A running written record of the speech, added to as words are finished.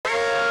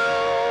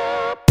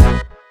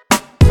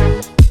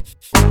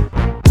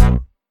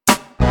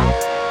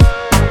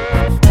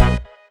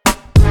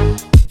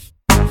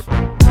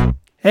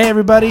Hey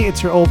everybody,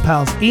 it's your old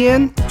pals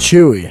Ian,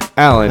 Chewy,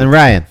 Alan, and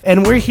Ryan.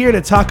 And we're here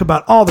to talk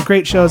about all the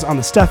great shows on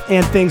the Stuff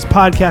and Things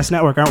Podcast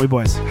Network, aren't we,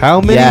 boys?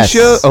 How many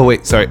shows? Oh,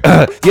 wait, sorry.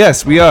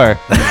 Yes, we are.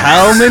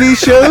 How many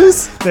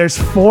shows? There's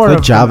four Good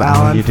of job, them,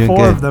 Alan. Alan. You're doing Four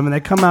good. of them, and they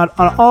come out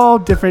on all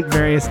different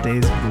various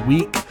days of the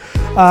week.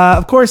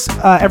 Of course,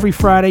 every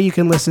Friday you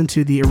can listen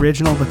to the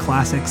original, the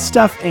classic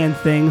Stuff and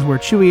Things, where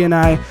Chewy and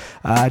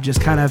I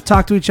just kind of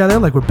talk to each other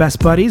like we're best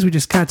buddies. We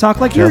just kind of talk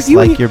like Just you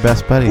like your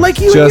best buddies. like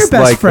you and Just your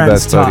best like the friends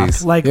best talk.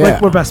 buddies. Like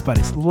we're best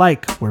buddies.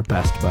 Like we're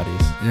best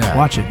buddies. Yeah.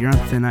 Watch it. You're on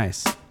thin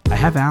ice. I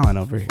have Alan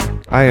over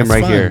here. I am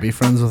right here. Be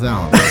friends with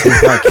Alan.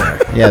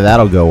 Yeah,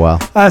 that'll go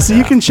well. So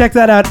you can check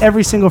that out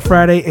every single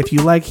Friday if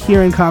you like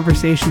hearing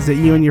conversations that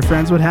you and your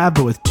friends would have,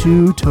 but with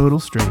two total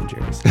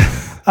strangers.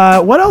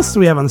 What else do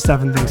we have on the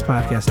Stuff and Things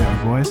Podcast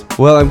Network, boys?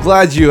 Well, I'm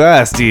glad you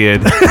asked,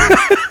 Ian.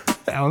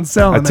 Alan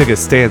selling I took a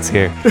stance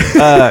here.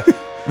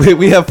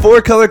 We have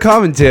four color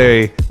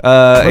commentary.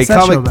 What's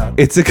that show about?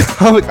 It's a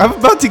comic. I'm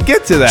about to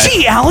get to that.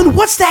 Gee, Alan,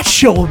 what's that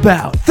show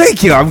about?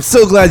 Thank you. I'm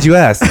so glad you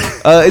asked.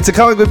 It's a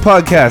comic book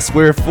podcast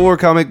where four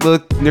comic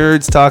book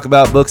nerds talk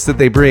about books that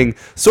they bring,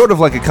 sort of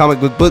like a comic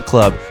book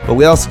club, but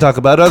we also talk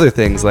about other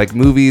things like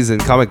movies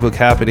and comic book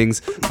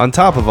happenings on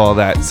top of all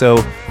that. So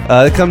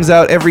it comes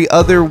out every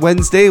other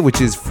Wednesday,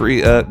 which is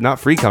free, not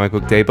free comic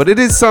book day, but it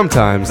is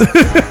sometimes.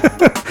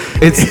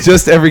 It's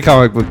just every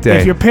comic book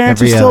day. If your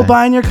parents Every are still other.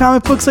 buying your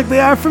comic books like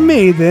they are for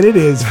me, then it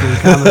is free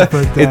comic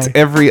book day. It's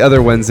every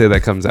other Wednesday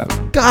that comes out.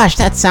 Gosh,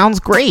 that sounds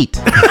great.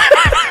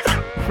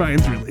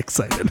 Ryan's really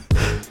excited.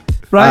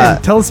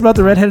 Ryan, tell us about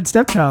the redheaded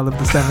stepchild of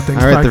the Stuff and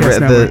Things All right, Podcast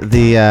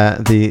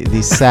Network.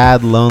 the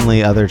sad,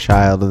 lonely other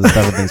child of the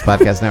Stuff and Things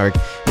Podcast Network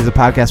is a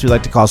podcast we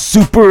like to call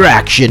Super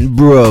Action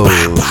Bros.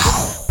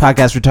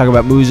 Podcast we talk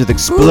about movies with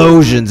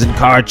explosions and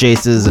car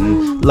chases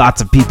and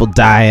lots of people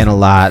dying a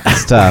lot and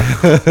stuff.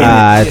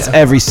 It's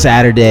every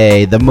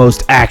Saturday, the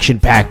most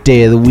action-packed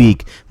day of the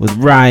week with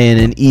Ryan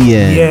and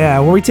Ian. Yeah,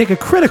 where we take a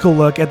critical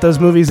look at those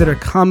movies that are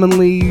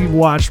commonly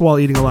watched while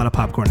eating a lot of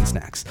popcorn and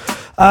snacks.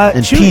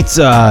 And Chewy-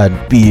 pizza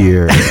and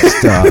beer and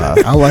stuff.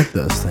 I like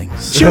those things.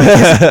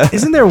 Chewy,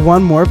 isn't there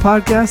one more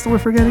podcast that we're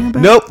forgetting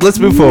about? Nope, let's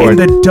move In forward.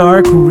 the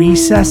dark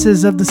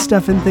recesses of the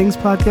Stuff and Things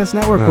Podcast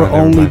Network, Oh, where never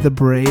only mind. the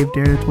brave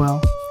dare to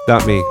dwell.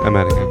 Not me. I'm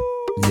out of here.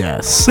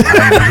 Yes,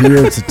 I'm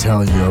here to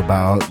tell you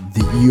about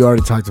you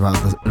already talked about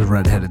the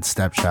redheaded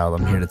stepchild.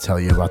 I'm here to tell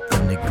you about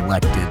the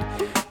neglected,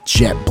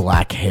 jet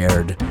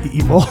black-haired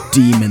Evil.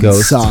 demon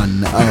Ghost.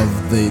 son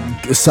of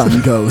the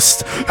sun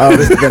ghost of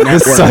the network. The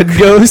sun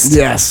ghost?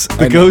 Yes,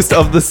 The ghost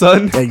of the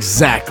sun?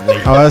 Exactly.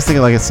 Oh, I was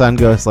thinking like a sun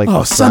ghost, like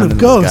Oh, the son of in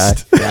the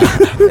ghost. sky.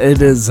 Yeah.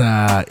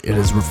 It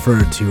is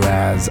referred to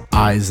as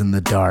Eyes in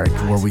the Dark,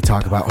 where we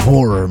talk about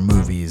horror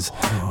movies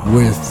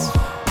with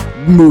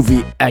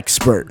movie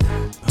expert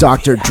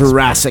Dr.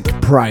 Jurassic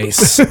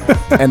Price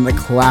and the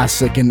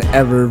classic and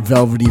ever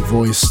velvety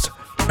voiced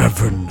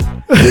Evan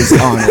is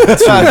on it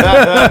too.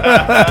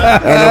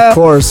 And of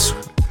course,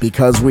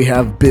 because we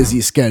have busy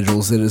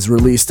schedules, it is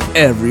released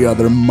every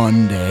other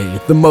Monday,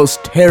 the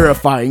most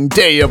terrifying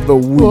day of the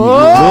week.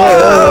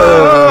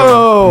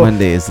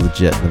 Monday is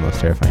legit the most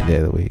terrifying day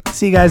of the week.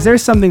 See, guys,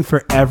 there's something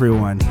for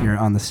everyone here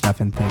on the Stuff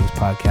and Things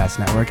Podcast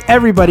Network.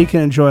 Everybody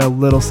can enjoy a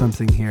little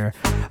something here.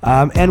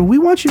 And we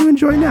want you to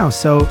enjoy now.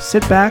 So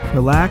sit back,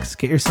 relax,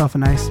 get yourself a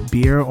nice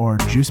beer or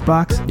juice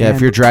box. Yeah, and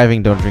if you're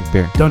driving, don't drink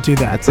beer. don't do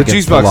that. That's The against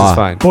juice the box law. is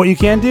fine. But what you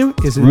can do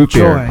is Root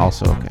enjoy. beer,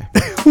 also okay.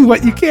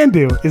 What you can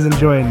do is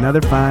enjoy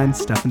another fine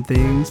Stuff and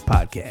Things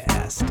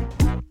podcast.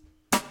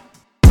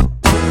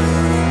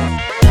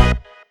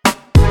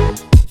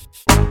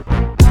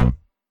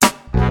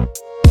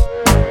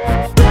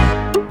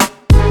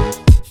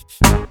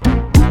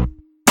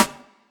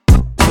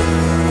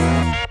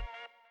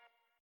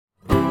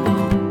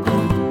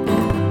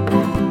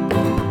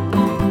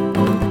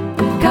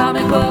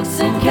 Comic books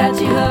and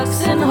catchy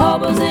hooks and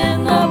hobos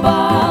in the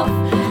buff,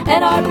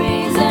 and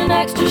RBs and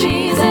extra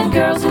cheese and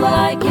girls who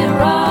like it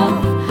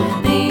rough.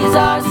 These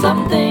are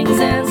some things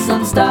and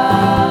some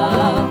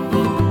stuff.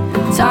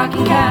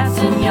 Talking cats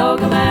and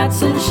yoga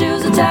mats and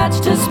shoes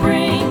attached to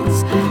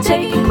springs,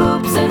 taking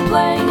poops and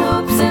playing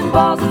hoops and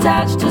balls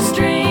attached to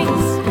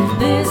strings.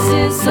 This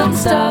is some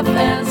stuff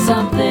and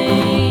some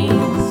things.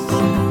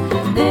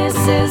 This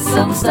is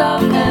some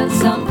stuff and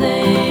some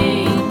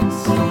things.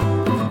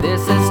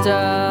 This is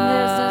stuff.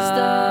 This is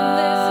stuff.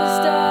 This is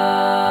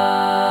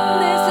stuff.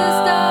 This is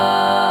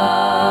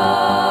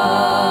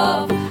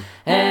stuff.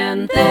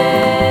 And things.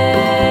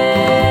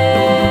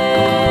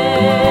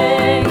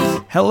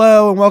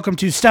 Hello and welcome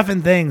to Stuff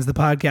and Things, the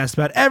podcast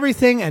about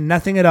everything and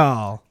nothing at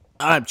all.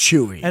 I'm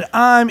Chewy. And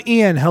I'm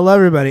Ian. Hello,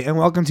 everybody, and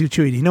welcome to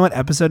Chewy. Do you know what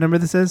episode number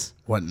this is?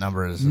 What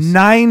number is this?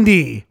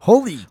 90.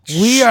 Holy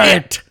We are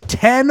shit.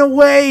 10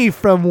 away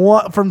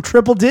from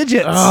triple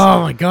digits.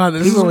 Oh my god,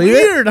 this Can you is believe it?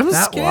 weird. I'm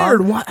That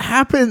scared. long? What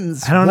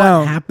happens? I don't know.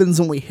 What happens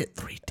when we hit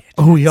 3 digits?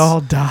 Oh, we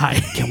all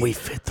die. Can we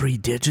fit 3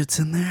 digits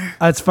in there?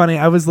 It's funny.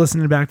 I was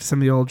listening back to some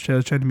of the old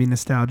shows, trying to be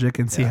nostalgic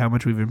and see how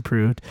much we've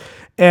improved.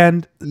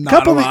 And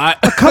Not a lot.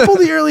 a couple of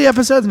the early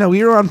episodes, no,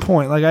 we were on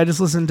point. Like I just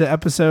listened to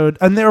episode,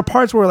 and there were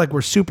parts where like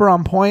we're super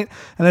on point,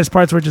 and there's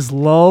parts where just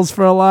lulls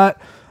for a lot.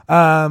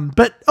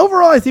 But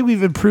overall, I think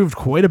we've improved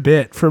quite a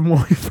bit from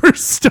when we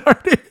first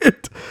started.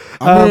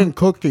 I'm eating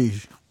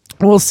cookies.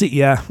 We'll see.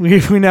 Yeah,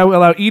 we now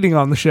allow eating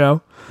on the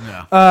show.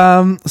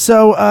 Yeah.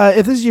 So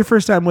if this is your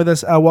first time with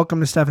us, welcome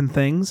to Stuff and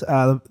Things.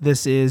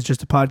 This is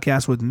just a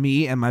podcast with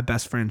me and my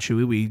best friend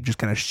Chewy. We just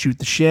kind of shoot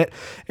the shit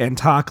and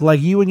talk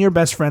like you and your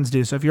best friends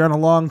do. So if you're on a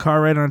long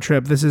car ride on a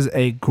trip, this is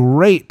a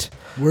great.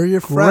 We're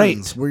your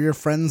friends. Great. We're your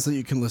friends that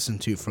you can listen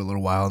to for a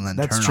little while and then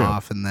That's turn true.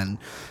 off and then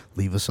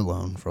leave us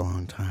alone for a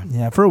long time.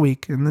 Yeah, for a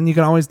week. And then you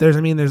can always, there's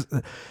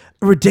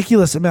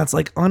ridiculous amounts.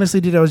 Like,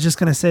 honestly, dude, I was just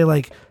going to say,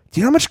 like, do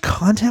you know how much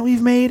content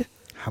we've made?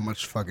 How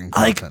much fucking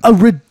Like content? a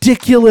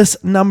ridiculous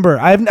number.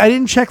 I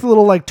didn't check the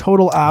little like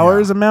total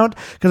hours amount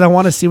because I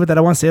want to see what that.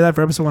 I want to say that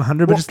for episode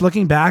 100. But just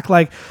looking back,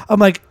 like I'm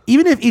like,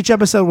 even if each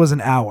episode was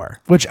an hour,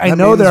 which I That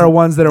know means- there are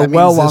ones that are means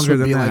well this longer would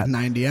than be that. like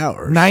 90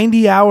 hours.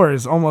 90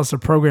 hours almost of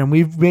program.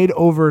 We've made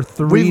over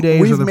 3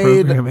 days We've of the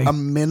made programming. a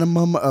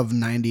minimum of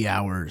 90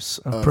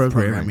 hours of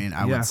programming,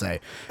 I yeah. would say.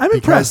 I'm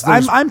Because impressed.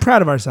 there's- I'm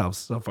proud of ourselves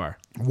so far.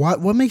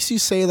 What makes you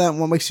say that? And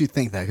what makes you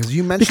think that? Because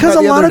you mentioned Because that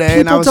a the lot other of day,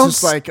 and I people was don't.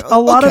 just like, a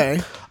lot okay.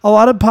 of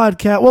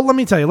podcast. Well, let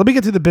me tell you. Let me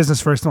get through the business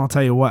first, and I'll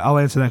tell you what. I'll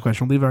answer that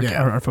question. We'll leave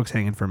our folks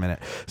hanging for a minute.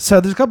 So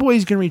there's a couple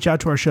ways you can reach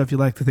out to our show if you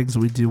like the things that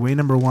we do. Way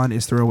number one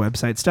is through our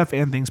website,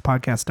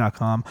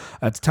 stuffandthingspodcast.com.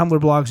 It's Tumblr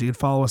blogs. You can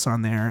follow us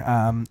on there.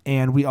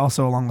 And we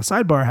also, along the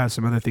sidebar, have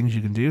some other things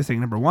you can do. Thing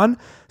number one,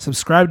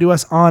 subscribe to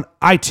us on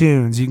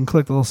iTunes. You can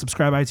click the little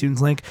subscribe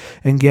iTunes link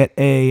and get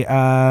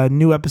a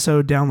new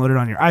episode downloaded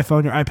on your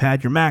iPhone, your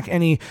iPad, your Mac,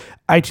 any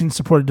iTunes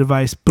supported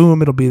device.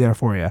 Boom, it'll be there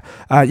for you.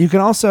 You can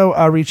also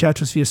reach out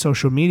to us via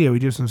social media. We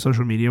do have some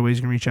social media ways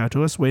you can reach out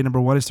to us. Way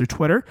number one is through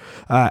Twitter.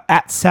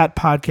 At SAT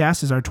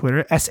Podcast is our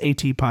Twitter,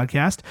 SAT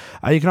Podcast.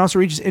 You can also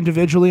reach us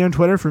individually on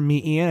Twitter. For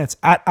me, Ian, it's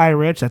at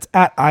iRich. That's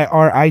at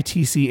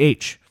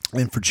IRITCH.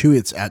 And for Chewy,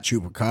 it's at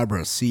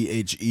Chupacabra,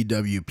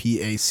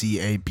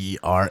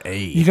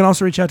 CHEWPACABRA. You can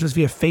also reach out to us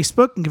via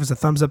Facebook and give us a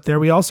thumbs up there.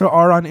 We also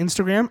are on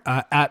Instagram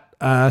at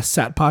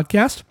SAT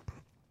Podcast.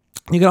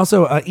 You can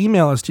also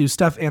email us to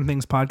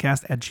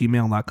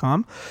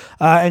stuffandthingspodcast@gmail.com.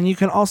 And you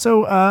can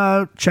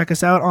also check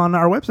us out on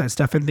our website,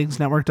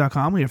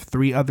 stuffandthingsnetwork.com. We have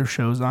 3 other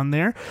shows on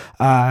there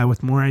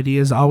with more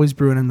ideas always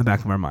brewing in the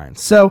back of our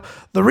minds. So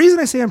the reason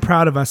I say I'm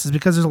proud of us is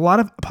because there's a lot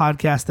of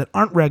podcasts that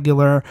aren't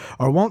regular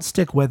or won't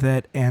stick with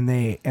it, and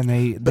they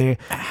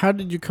How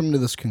did you come to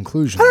this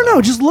conclusion? I don't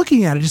know, just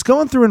looking at it, just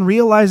going through and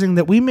realizing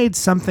that we made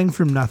something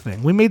from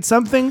nothing. We made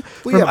something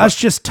from yeah, us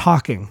just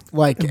talking,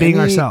 Like and being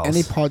any, ourselves.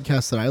 Any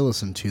podcast that I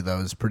listen to,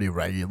 though, is pretty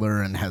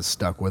regular and has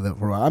stuck with it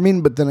for a while. I mean,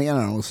 but then again,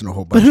 I don't listen to a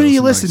whole bunch. But who do I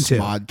you listen listen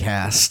to?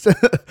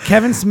 Podcast.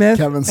 Kevin Smith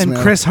Kevin and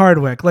Smith. Chris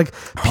Hardwick, like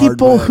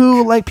people Hardwick.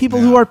 who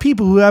are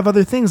people who have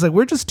other things. Like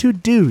we're just 2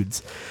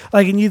 dudes.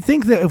 Like, and you'd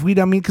think that if we,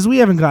 because we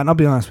haven't gotten, I'll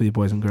be honest with you,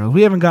 boys and girls,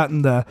 we haven't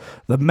gotten the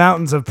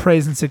mountains of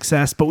praise and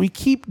success, but we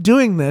keep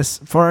doing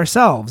this for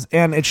ourselves,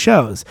 and it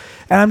shows.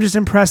 And I'm just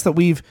impressed that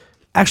we've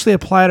actually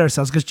applied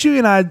ourselves, because Chewy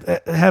and I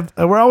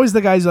we're always the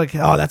guys who are like,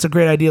 oh, that's a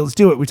great idea, let's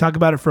do it. We talk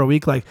about it for a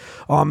week, like,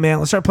 oh man,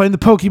 let's start playing the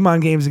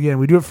Pokemon games again.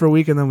 We do it for a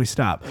week and then we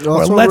stop. Well, Or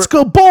that's what let's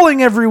go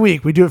bowling every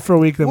week. We do it for a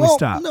week, then we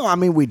stop. No, I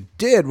mean, we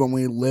did when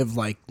we lived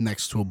like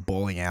next to a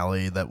bowling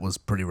alley. That was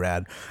pretty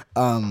rad.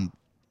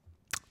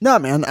 No,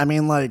 man. I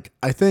mean, like,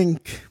 I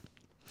think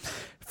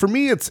for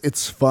me,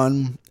 it's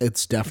fun.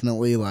 It's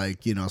definitely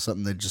like,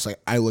 something that just like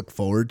I look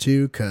forward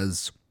to,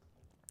 because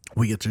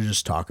we get to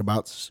just talk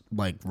about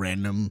like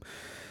random,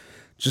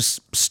 just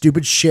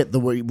stupid shit the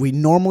way we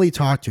normally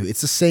talk to. It's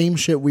the same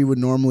shit we would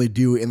normally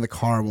do in the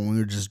car when we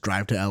would just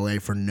drive to LA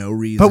for no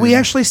reason. But we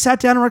actually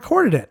sat down and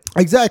recorded it.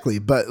 Exactly.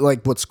 But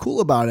like, what's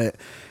cool about it,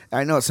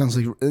 I know it sounds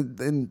like,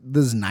 and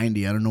this is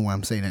 90. I don't know why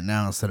I'm saying it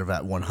now instead of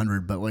at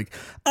 100, but like,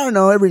 I don't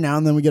know, every now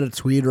and then we get a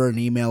tweet or an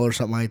email or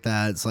something like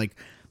that. It's like,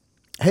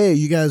 hey,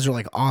 you guys are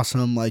like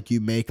awesome. Like, you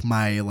make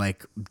my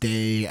like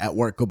day at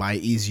work go by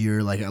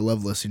easier. Like, I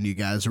love listening to you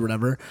guys or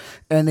whatever.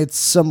 And it's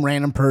some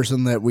random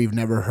person that we've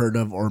never heard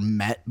of or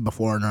met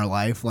before in our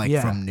life, like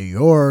from New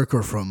York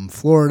or from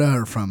Florida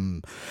or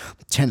from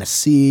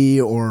Tennessee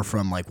or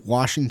from like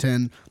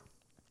Washington.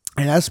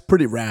 And that's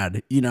pretty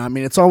rad. I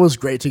mean, it's always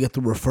great to get the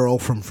referral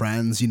from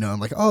friends,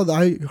 like, oh,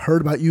 I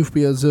heard about you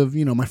because of,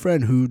 my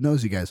friend who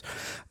knows you guys.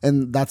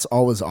 And that's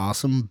always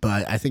awesome.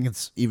 But I think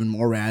it's even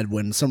more rad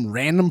when some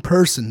random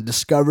person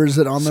discovers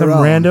it on their own.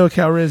 Some rando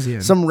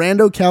Calrissian. Some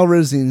rando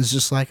Calrissian is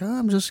just like, oh,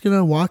 I'm just going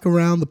to walk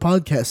around the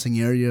podcasting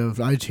area of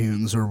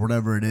iTunes or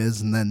whatever it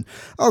is. And then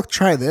I'll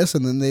try this.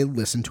 And then they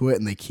listen to it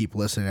and they keep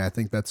listening. I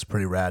think that's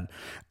pretty rad.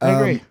 I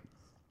agree.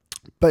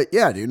 But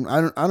yeah, dude,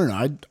 I don't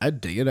know. I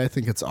dig it. I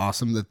think it's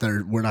awesome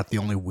that we're not the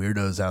only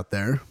weirdos out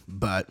there.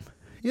 But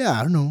yeah,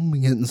 I don't know.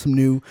 We're getting some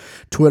new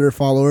Twitter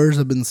followers.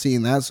 I've been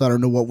seeing that, so I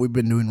don't know what we've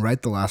been doing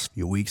right the last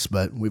few weeks,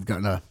 but we've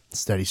gotten a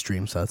steady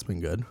stream, so that's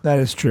been good. That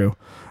is true.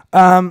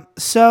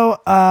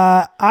 So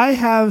I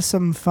have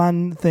some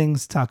fun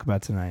things to talk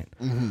about tonight.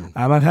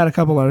 I've had a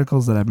couple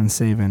articles that I've been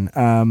saving.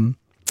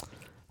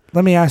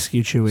 Let me ask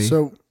you, Chewy.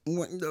 So,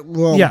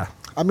 well, Yeah.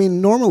 I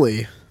mean,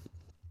 normally,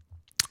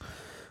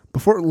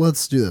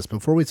 let's do this.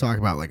 Before we talk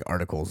about like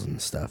articles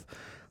and stuff,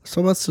 let's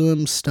talk about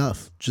some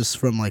stuff just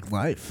from like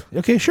life.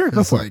 Okay, sure,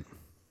 go for it.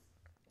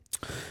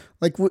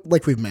 Like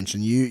we've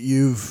mentioned,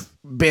 you've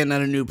been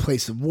at a new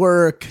place of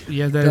work.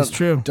 Yeah, that is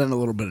true. Done a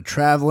little bit of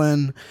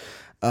traveling.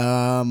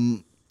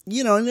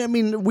 You know, and I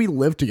mean, we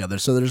live together,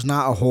 so there's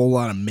not a whole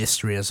lot of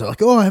mystery as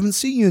like, oh, I haven't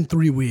seen you in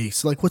 3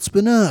 weeks. Like, what's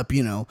been up?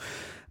 You know.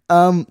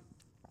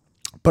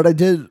 But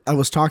I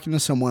was talking to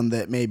someone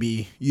that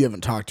maybe you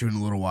haven't talked to in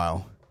a little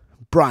while.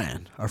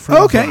 Brian, our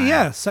friend. Okay, Brian.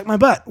 yeah, suck my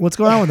butt. What's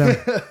going on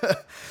with them?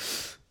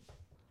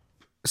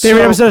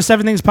 Favorite episode of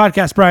Seven Things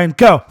Podcast, Brian.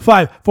 Go.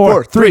 5,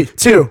 4, 3,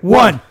 2,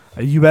 1.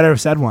 You better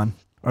have said one,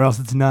 or else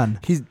it's none.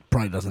 He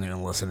probably doesn't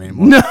even listen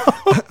anymore. No.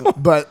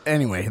 But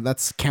anyway,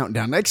 that's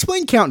Countdown.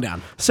 Explain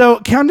Countdown. So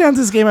Countdown's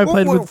this game I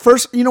played with.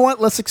 First, you know what?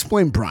 Let's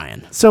explain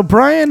Brian. So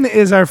Brian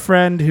is our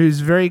friend who's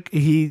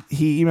he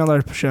emailed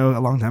our show a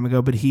long time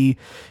ago, but he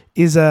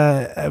is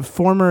a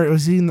former,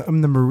 was he in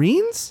the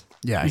Marines?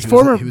 Yeah, he's he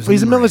former. was in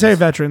He's a the military Marines.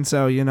 veteran,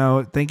 so you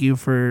know, thank you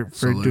for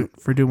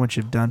doing what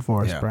you've done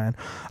for us, Yeah.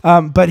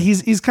 Brian. But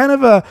he's kind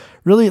of a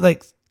really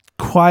like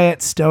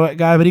quiet, stoic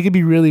guy, but he could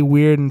be really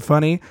weird and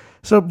funny.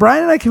 So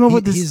Brian and I came up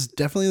with this. He's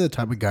definitely the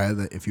type of guy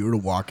that if you were to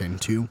walk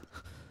into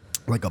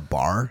like a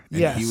bar and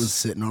Yes. he was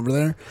sitting over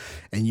there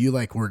and you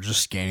like were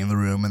just scanning the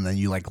room and then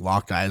you like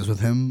locked eyes with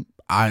him,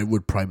 I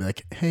would probably be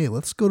like, hey,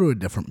 let's go to a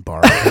different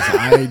bar because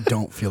I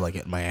don't feel like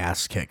getting my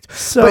ass kicked.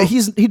 So- but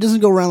he doesn't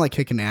go around like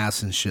kicking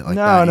ass and shit like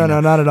that. No, you know?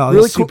 not at all.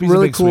 Really He's cool, he's a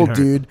really big cool sweetheart.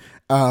 dude.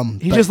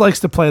 He but just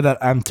likes to play that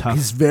I'm tough.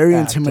 he's very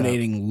act up.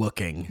 intimidating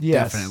looking,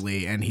 Yes.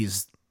 definitely, and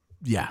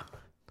yeah.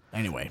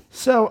 Anyway,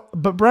 So,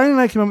 but Brian and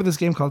I came up with this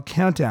game called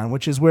Countdown,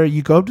 which is where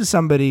you go up to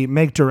somebody,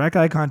 make direct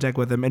eye contact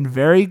with them, and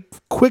very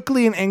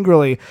quickly and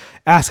angrily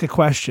ask a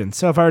question.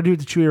 So if I were to do it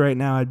to Chewy right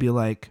now, I'd be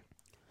like,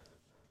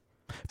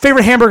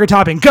 favorite hamburger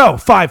topping, go,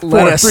 5, 4,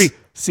 Lettuce. 3.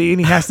 See,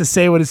 and he has to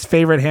say what his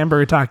favorite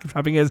hamburger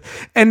topping is.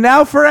 And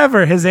now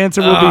forever, his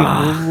answer will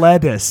be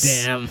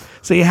lettuce. damn.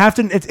 So you have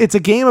to, it's a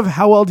game of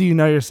how well do you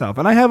know yourself.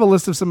 And I have a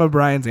list of some of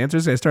Brian's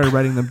answers. I started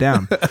writing them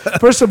down.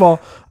 First of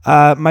all,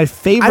 my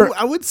favorite.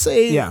 I would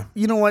say, Yeah.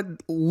 you know what?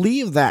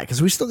 Leave that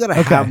because we still got to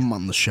Okay. have him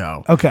on the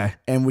show. Okay.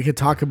 And we could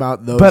talk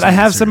about those. But I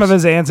have some of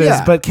his answers.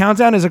 Yeah. But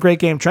Countdown is a great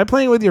game. Try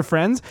playing it with your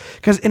friends,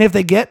 and if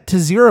they get to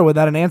 0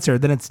 without an answer,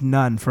 then it's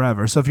none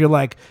forever. So if you're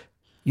like,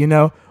 you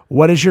know,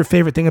 what is your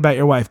favorite thing about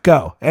your wife?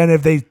 Go. And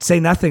if they say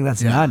nothing,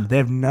 that's none. They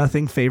have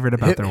nothing favorite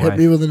about their hit wife.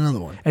 me with another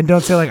one. And don't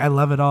say like I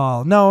love it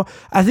all. No,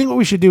 I think what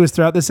we should do is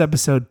throughout this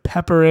episode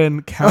pepper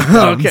in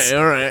countdowns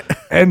all right.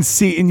 and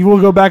see, and you will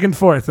go back and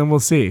forth, and we'll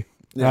see.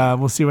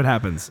 We'll see what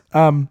happens.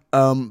 But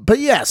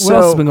yeah, What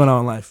else has been going on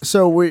in life?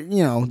 So we,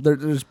 you know,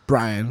 there's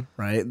Brian,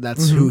 right?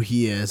 That's who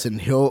he is,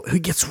 and he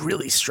gets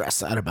really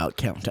stressed out about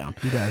Countdown.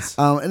 He does.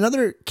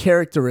 Another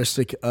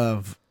characteristic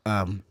of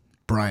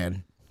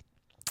Brian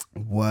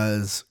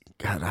was,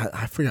 God,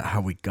 I forgot how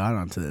we got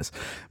onto this,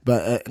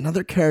 but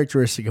another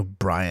characteristic of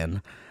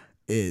Brian,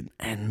 and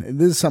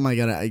this is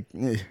something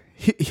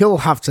he'll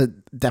have to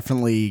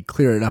definitely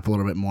clear it up a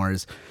little bit more.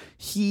 Is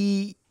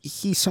he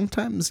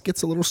sometimes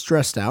gets a little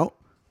stressed out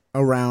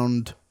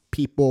around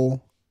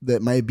people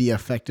that might be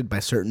affected by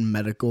certain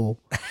medical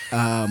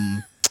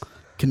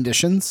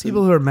conditions.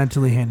 People who are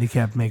mentally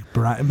handicapped makes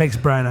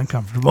Brian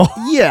uncomfortable.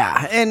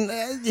 Yeah,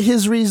 and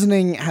his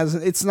reasoning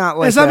hasn't. It's not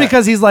like It's not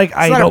because he's like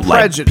I not a don't like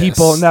prejudice.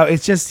 people. No,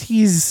 it's just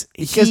he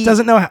just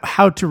doesn't know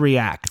how to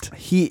react.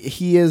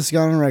 he has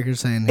gone on record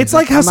saying It's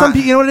like how some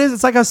people, you know what it is?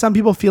 It's like how some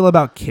people feel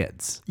about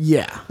kids.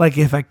 Yeah, Like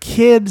if a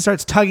kid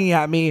starts tugging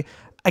at me,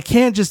 I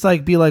can't just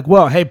like be like,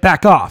 "Whoa, hey,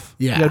 back off."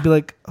 Yeah. You gotta be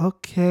like,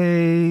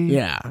 "Okay."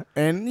 yeah,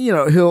 and you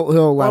know he'll Or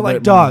elaborate like more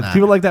on dogs. that.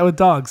 People like that with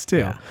dogs too.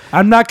 Yeah.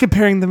 I'm not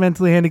comparing the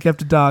mentally handicapped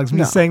to dogs. I'm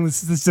just No. saying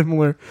this is a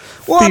similar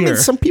Well, fear. I mean,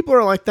 some people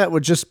are like that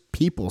with just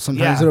people.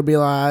 Sometimes Yeah. it'll be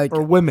like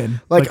or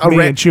women, like like a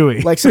me and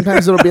Chewy. Like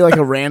sometimes it'll be like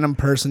a random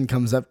person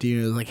comes up to you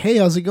and is like, "Hey,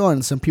 how's it going?"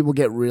 And some people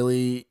get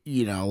really,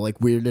 you know, like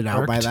weirded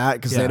out by Irked. that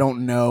because Yeah. they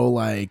don't know,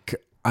 like,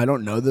 I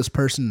don't know this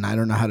person and I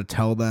don't know how to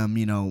tell them,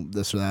 you know,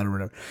 this or that or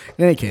whatever.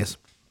 In any case,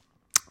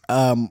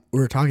 we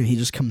were talking. He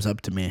just comes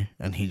up to me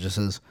and he just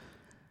says,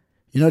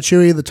 "You know,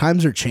 Chewy, the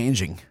times are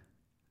changing,"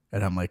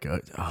 and I'm like,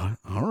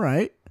 "All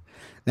right."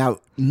 Now,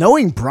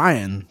 knowing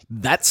Brian,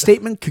 that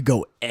statement could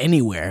go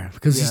anywhere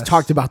because he's Yes.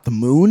 talked about the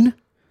moon.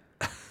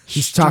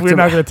 He's talked We're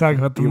about. not going to talk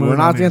about the moon. We're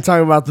not on going here. to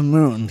talk about the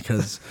moon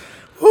because,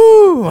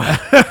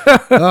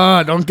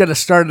 don't get us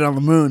started on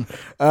the moon.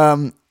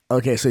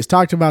 Okay, so he's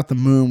talked about the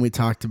moon. We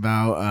talked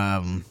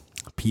about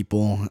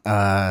people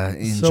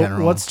in So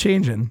general. what's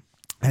changing?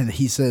 And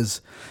he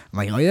says, I'm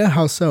like, "Oh yeah,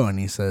 how so?" And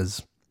he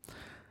says,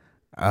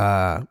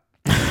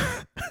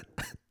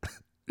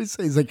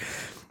 he's like,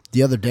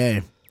 the other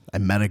day I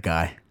met a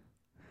guy,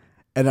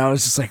 and I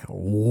was just like,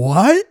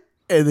 what?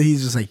 And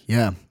he's just like,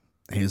 yeah,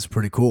 he was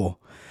pretty cool.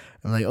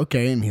 I'm like,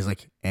 okay. And he's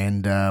like,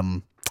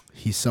 and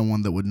he's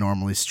someone that would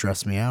normally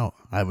stress me out.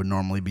 I would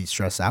normally be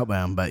stressed out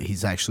by him, but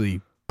he's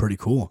actually pretty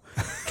cool.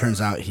 Turns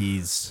out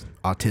he's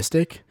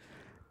autistic,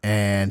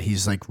 and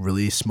he's like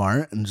really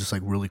smart and just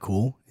like really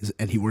cool.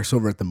 And he works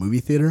over at the movie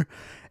theater.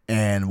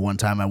 And one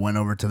time I went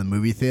over to the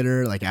movie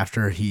theater, like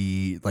after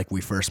we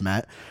first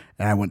met,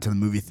 and I went to the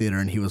movie theater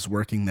and he was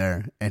working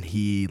there, and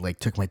he like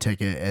took my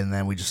ticket, and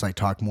then we just like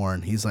talked more,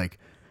 and he's like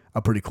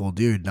a pretty cool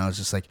dude. And I was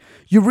just like,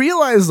 you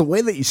realize the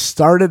way that you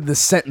started the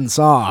sentence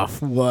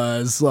off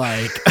was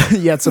like,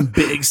 you had some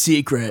big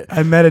secret.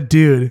 I met a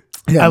dude.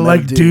 Yeah, I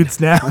like dudes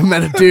now. I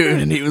met a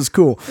dude and he was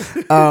cool.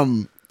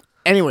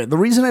 Anyway, the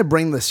reason I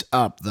bring this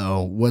up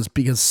though was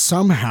because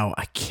somehow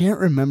I can't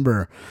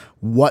remember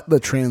what the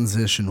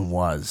transition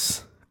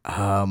was.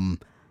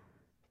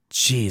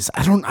 Geez,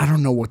 I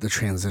don't know what the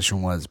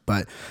transition was,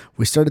 but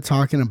we started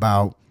talking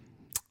about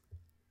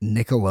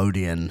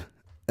Nickelodeon.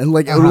 And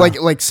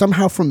like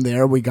somehow from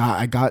there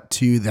I got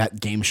to that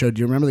game show.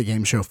 Do you remember the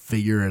game show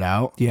Figure It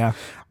Out? Yeah.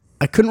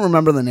 I couldn't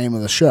remember the name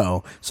of the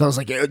show, so I was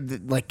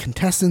like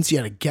contestants. You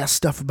had to guess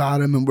stuff about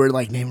him, and we're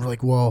like,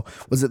 well,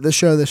 was it this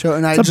show, this show?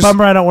 And It's a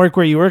bummer I don't work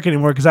where you work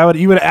anymore, because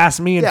you would have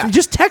asked me and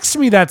just text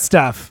me that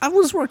stuff. I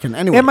was working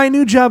anyway. In my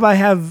new job, I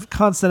have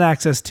constant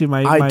access to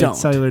my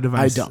cellular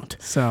device. I don't.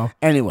 So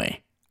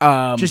anyway,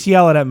 just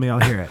yell it at me. I'll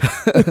hear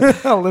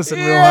it. I'll listen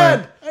real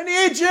hard. I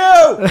need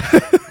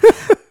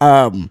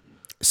you.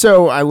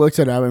 So I looked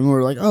it up, and we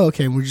were like, oh,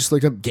 okay. And we just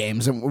looked up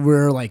games, and we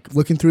were like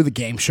looking through the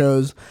game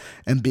shows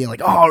and being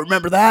like, oh,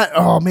 remember that?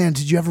 Oh man,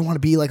 did you ever want to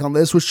be like on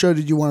this? Which show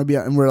did you want to be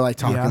on? And we are like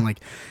talking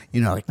like,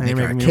 like Nick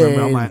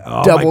Arcade,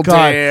 Double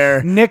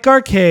Dare, Nick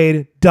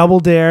Arcade, Double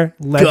Dare,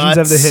 Legends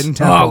of the Hidden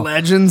Temple. Oh,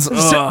 Legends.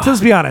 So, let's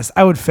be honest,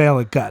 I would fail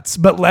at Guts,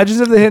 but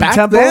Legends of the Hidden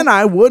Temple. Back then,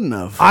 I wouldn't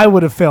have. I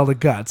would have failed at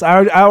Guts.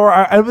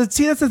 I would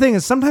see. That's the thing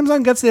is sometimes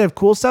on Guts they have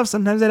cool stuff,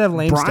 sometimes they'd have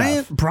lame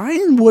stuff.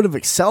 Brian would have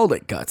excelled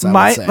at Guts.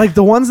 I would say. Like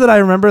the ones that I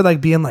remember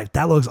like being like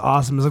that looks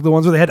awesome is like the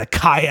ones where they had to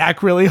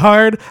kayak really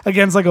hard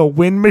against like a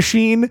wind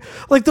machine.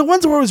 Like the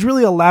ones where it was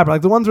really elaborate.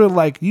 Like the ones where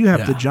like you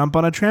have to jump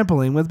on a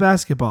trampoline with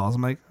basketballs.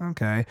 I'm like,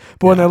 okay,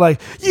 but when they're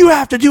like you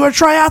have to do a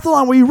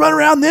triathlon where you run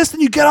around this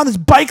and you get on this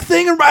bike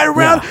thing and ride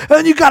around, and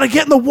then you got to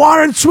get in the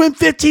water and swim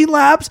 15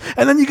 laps,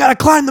 and then you got to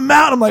climb the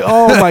mountain. I'm like,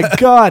 oh my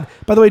god!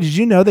 By the way, did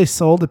you know they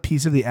sold a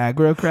piece of the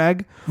aggro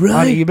crag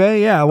on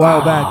eBay? Yeah, a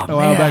while back. A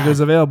while back it was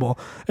available.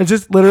 It's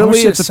just literally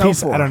it's a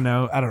piece. I don't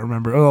know. I don't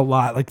remember. A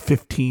lot, like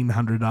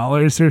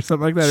 $1,500 or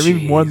something like that, or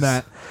even more than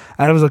that.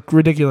 And it was a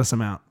ridiculous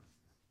amount.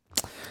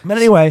 But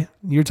anyway,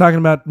 you're talking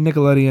about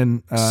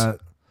Nickelodeon.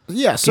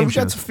 So we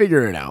got to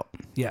Figure It Out.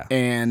 Yeah.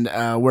 And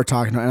we're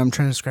talking, and I'm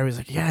trying to describe it. He's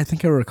like, yeah, I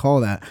think I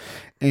recall that.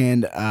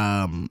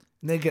 And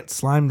they get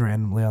slimed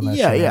randomly on that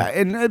show. Yeah.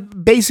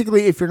 And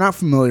basically, if you're not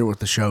familiar with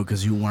the show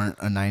because you weren't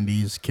a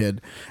 90s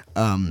kid,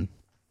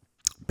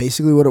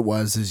 basically what it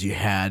was is you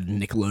had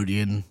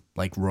Nickelodeon,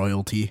 like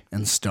royalty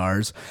and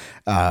stars,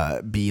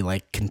 be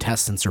like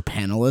contestants or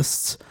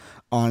panelists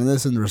on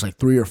this, and there was like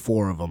 3 or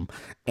 4 of them,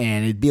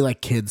 and it'd be like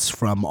kids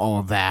from all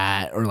of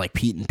that, or like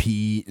Pete and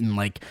Pete, and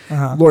like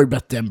Lori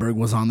Beth Denberg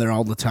was on there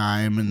all the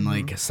time, and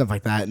like stuff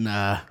like that, and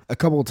a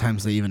couple of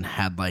times they even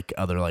had like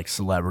other like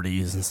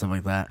celebrities and stuff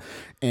like that,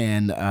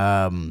 and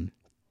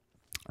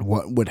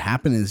what would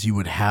happen is you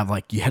would have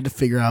like, you had to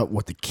figure out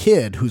what the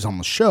kid who's on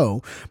the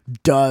show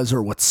does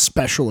or what's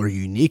special or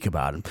unique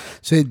about him.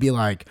 So it'd be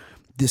like,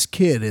 this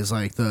kid is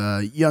like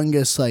the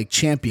youngest like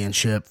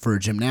championship for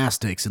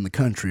gymnastics in the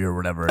country or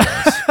whatever it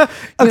is.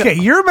 Okay,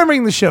 you're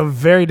remembering the show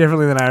very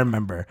differently than I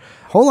remember.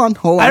 Hold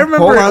on. I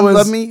remember it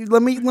was,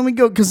 let me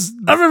go, because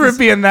I remember it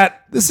being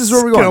that. This is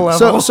where we're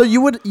going. So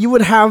you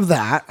would have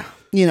that,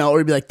 or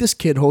you'd be like, this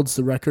kid holds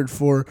the record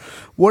for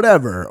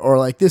whatever, or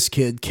like this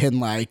kid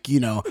can like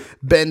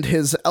bend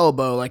his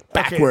elbow like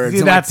backwards,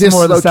 and that's like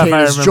more the stuff dislocate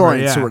I his remember,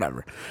 joints or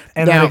whatever.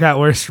 And then it got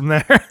worse from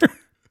there.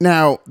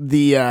 Now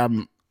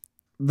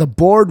the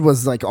board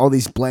was like all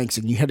these blanks,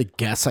 and you had to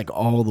guess like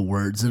all the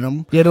words in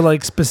them. You had to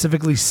like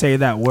specifically say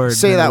that word.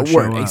 Say that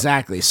word,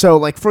 exactly. So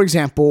like, for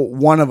example,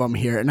 one of them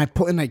here, and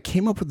I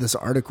came up with this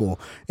article.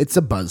 It's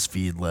a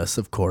BuzzFeed list,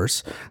 of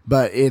course,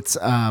 but it's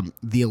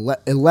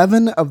the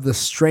 11 of the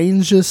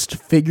strangest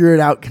Figure It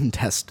Out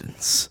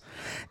contestants.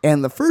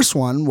 And the first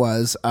one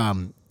was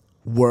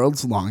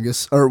world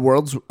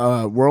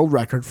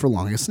record for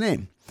longest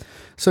name.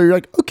 So you're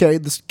like, okay,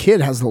 this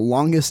kid has the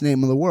longest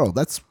name in the world.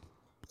 That's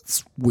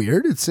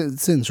weird.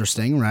 It's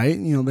interesting, right?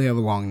 They have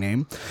a long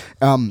name.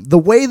 The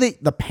way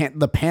that the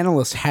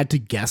panelists had to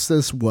guess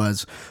this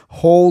was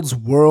holds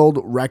world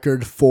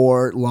record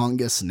for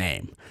longest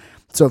name.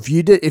 So if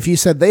you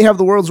said they have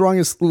the world's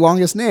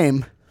longest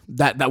name,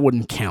 that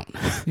wouldn't count.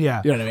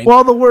 Yeah. You know what I mean?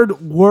 Well, the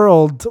word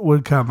world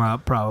would come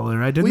up probably,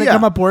 right? Didn't Well, it yeah.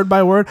 come up word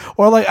by word?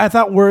 Or like I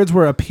thought words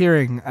were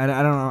appearing. I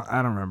don't know.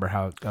 I don't remember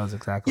how it goes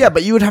exactly. Yeah,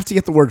 but you would have to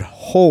get the word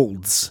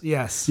holds.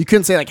 Yes. You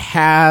couldn't say like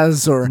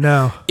has or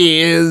No.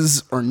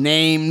 is or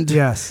named.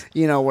 Yes.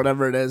 You know,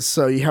 whatever it is.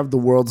 So you have the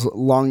world's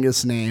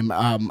longest name.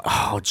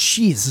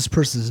 Jeez, this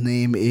person's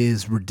name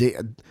is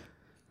ridiculous.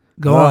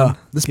 Go on.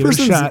 This Give it a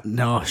person's shot.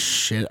 no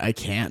shit. I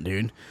can't,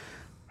 dude.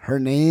 Her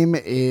name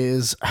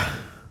is.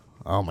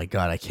 Oh my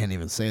god, I can't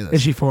even say this.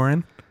 Is she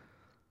foreign?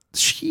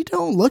 She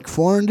don't look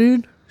foreign,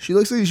 dude. She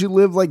looks like she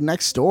live like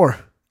next door.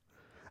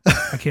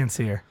 I can't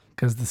see her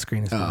because the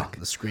screen is Oh, black.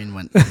 the screen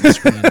went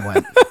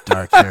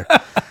dark here.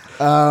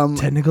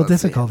 Technical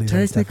difficulties.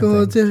 and stuff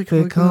Technical and things.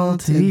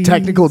 difficulties.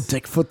 Technical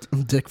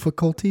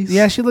difficulties.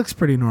 Yeah, she looks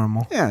pretty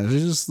normal. Yeah, she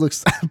just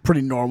looks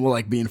pretty normal.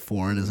 Like being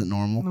foreign isn't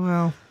normal.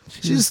 Well,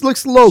 She just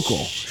looks local.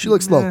 She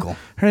looks local.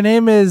 Her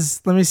name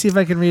is. Let me see if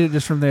I can read it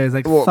just from there. It's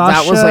like Well,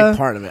 that was Thasha- like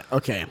part of it.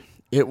 Okay,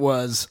 it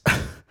was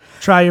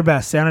Try your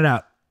best. Sound it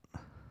out.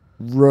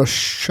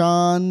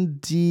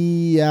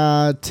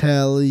 Roshandia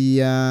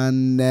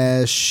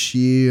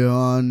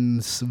Telianeshion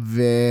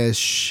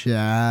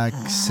Sveshak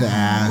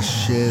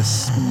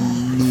Sashis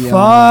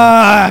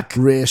Fuck.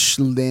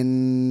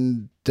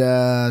 Rishlinda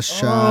Oh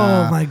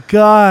Shah my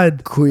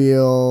god.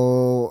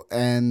 Quil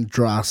and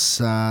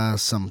Drasa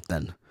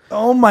something.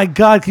 Oh my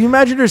god. Can you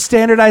imagine her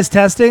standardized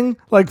testing?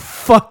 Like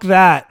fuck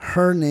that.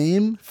 Her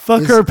name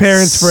Fuck is her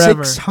parents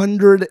forever.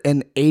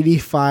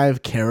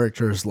 685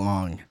 characters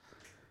long.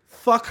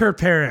 Fuck her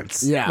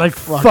parents. Yeah, Like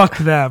fuck. fuck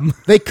them.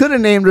 They could have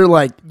named her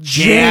like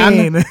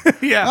Jan. Jane.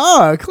 Yeah.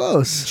 Oh,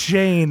 close.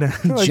 Jane.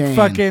 Like Jane.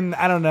 fucking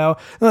I don't know.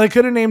 They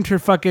could have named her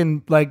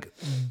fucking like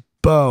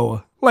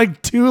Bo.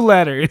 Like 2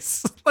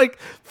 letters. Like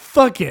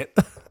fuck it.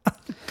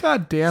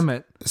 God damn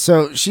it.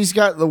 So she's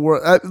got the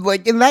world.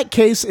 Like in that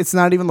case, it's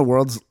not even the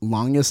world's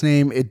longest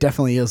name. It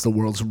definitely is the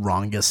world's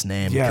wrongest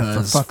name. Yeah, for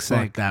 'cause fuck's fuck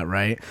sake. that,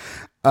 right?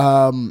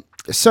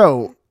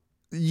 So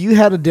you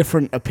had a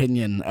different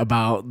opinion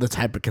about the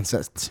type of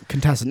contestant.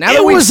 Now It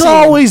that we've was seen-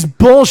 always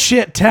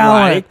bullshit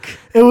talent. Like?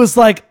 It was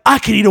like, I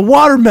could eat a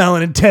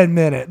watermelon in 10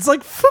 minutes.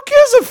 Like, who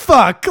gives a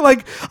fuck?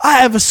 Like, I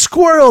have a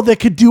squirrel that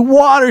could do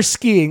water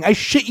skiing. I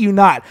shit you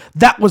not.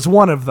 That was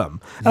one of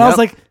them. And I was Yep.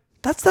 like,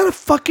 that's not a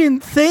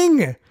fucking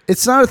thing.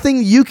 It's not a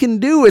thing you can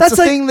do. It's That's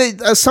a like- thing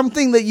that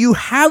something that you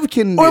have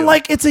can do. Or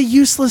like, it's a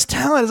useless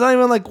talent. It's not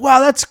even like, wow,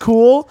 that's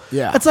cool.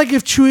 Yeah. It's like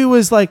if Chewie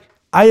was like,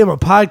 I am a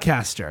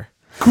podcaster.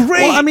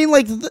 Great. Well, I mean,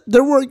 like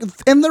there were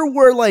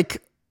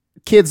like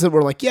kids that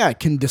were like, yeah,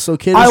 can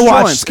dislocate. I his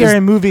watch joints, scary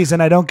is movies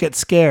and I don't get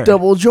scared.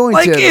 double jointed.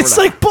 Like, or it's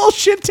whatever. like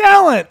bullshit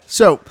talent.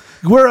 So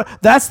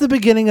That's the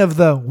beginning of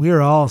the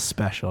we're all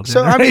special.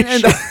 So I mean,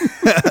 and,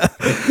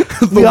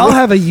 we all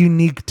have a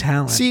unique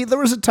talent. see, there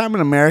was a time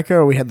in America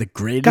where we had the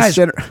greatest.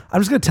 Guys, I'm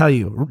just gonna tell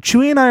you,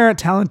 Chewie and I aren't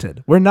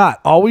talented. We're not.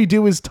 All we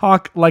do is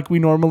talk like we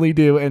normally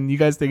do, and you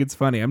guys think it's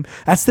funny.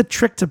 That's the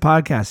trick to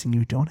podcasting.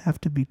 You don't have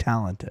to be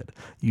talented.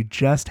 You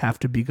just have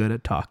to be good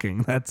at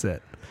talking. That's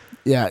it.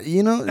 Yeah,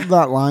 you know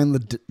that line,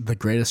 the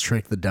greatest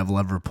trick the devil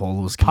ever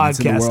pulled was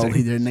convincing the world Podcasting.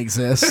 he didn't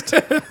exist.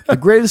 The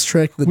greatest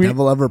trick the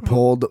devil ever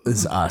pulled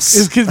is us.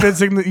 Is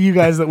convincing you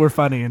guys that we're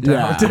funny and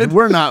yeah, talented.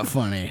 we're not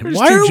funny. just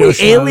Why two are Joe we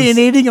Schmoes.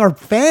 alienating our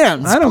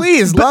fans?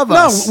 Please but love no,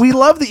 us. we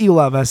love that you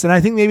love us, and I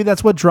think maybe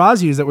that's what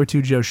draws you is that we're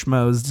 2 Joe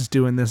Schmoes just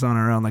doing this on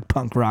our own, like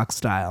punk rock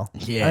style. I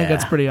Yeah. think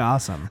that's pretty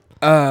awesome.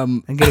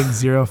 And getting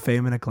 0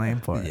 fame and acclaim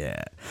for it.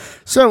 yeah.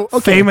 So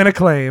okay, Fame and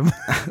acclaim.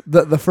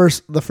 the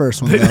first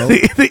one though.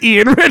 the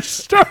Ian Rich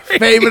story.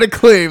 Fame and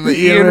acclaim, the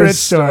Ian Rich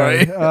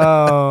story.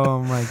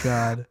 Oh my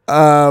god.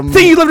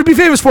 Thing you'd love to be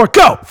famous for.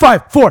 Go.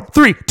 5, 4,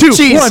 3, 2,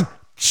 Cheese. 1.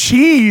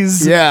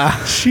 Cheese. Yeah.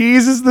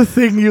 Cheese is the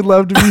thing you'd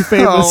love to be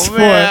famous Oh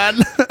man.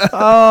 for.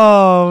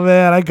 Oh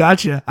man, I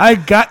got you. I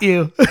got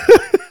you.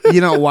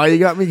 You know why you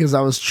got me? Because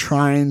I was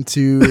trying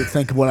to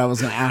think of what I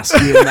was going to ask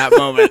you in that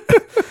moment.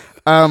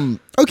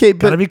 Okay,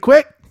 Gotta but be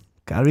quick.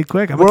 Gotta be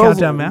quick. I'm a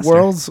countdown master.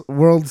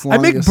 world's I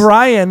make longest.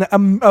 Brian,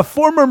 a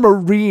former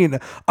Marine,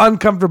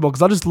 uncomfortable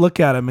because I'll just look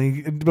at him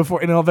and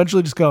he'll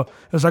eventually just go,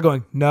 he'll start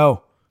going,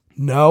 no,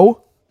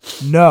 no,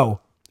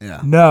 no,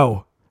 Yeah.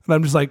 no. And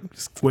I'm just like,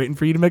 just waiting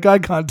for you to make eye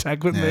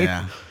contact with me.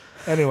 Yeah.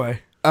 Anyway,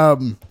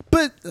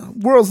 But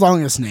world's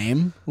longest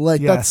name,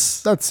 like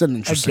Yes. that's an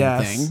interesting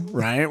guess. thing,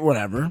 right?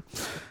 Whatever.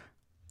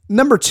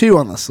 Number 2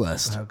 on this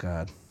list. oh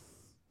god,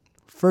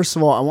 First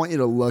of all, I want you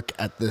to look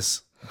at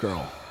this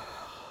girl.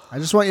 I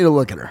just want you to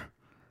look at her.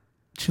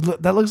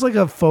 that looks like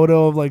a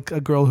photo of like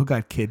a girl who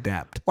got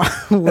kidnapped. What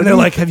And do they're you-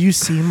 like, have you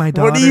seen my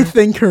daughter? what do you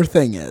think her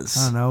thing is?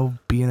 I don't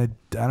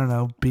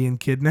know, being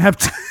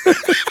kidnapped.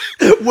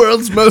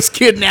 World's most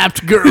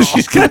kidnapped girl.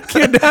 She's got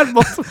kidnapped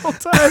multiple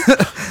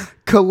times.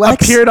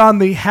 collects Appeared on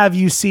the "Have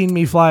you seen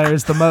me"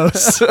 flyers the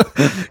most.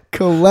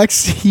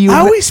 collects human. I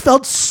always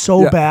felt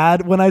so Yeah.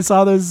 bad when I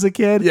saw those as a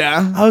kid.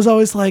 Yeah. I was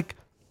always like,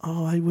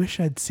 oh, I wish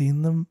I'd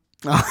seen them.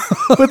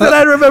 But then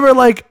I remember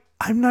like,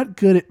 I'm not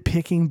good at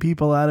picking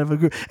people out of a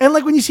group. And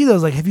like when you see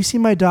those, like, have you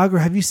seen my dog or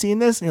have you seen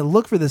this? And you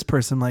look for this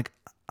person, like,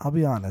 I'll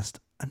be honest.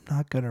 I'm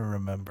not gonna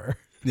remember.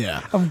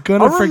 Yeah. I'm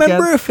gonna I'll forget.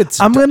 remember if it's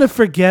I'm gonna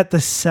forget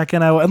the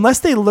second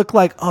unless they look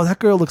like, oh, that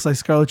girl looks like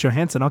Scarlett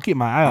Johansson. I'll keep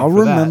my eye out. I'll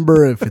for that.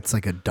 remember if it's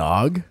like a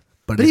dog.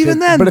 But even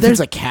then, but if there's-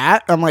 it's a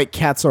cat, I'm like,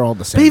 cats are all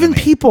the same. But even to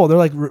me. people, they're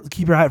like,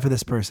 keep your eye out for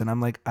this person. I'm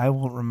like, I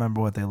won't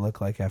remember what they look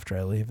like after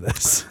I leave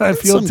this. I In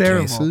feel some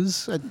terrible.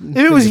 cases, If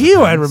it was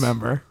you, I'd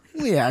remember.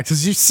 Yeah,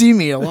 because you see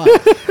me a lot.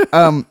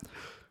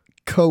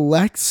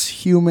 Collects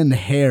human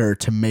hair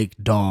to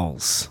make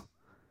dolls.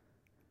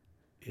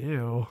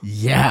 Ew.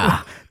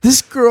 Yeah,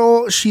 this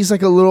girl, she's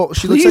like a little.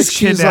 She Please looks like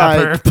she's kidnap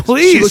like. her.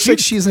 Please. she looks like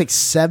she's like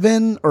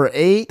 7 or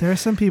 8, There are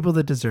some people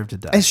that deserve to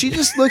die. and she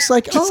just looks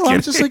like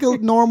I'm just like a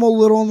normal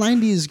little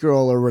 90s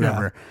girl or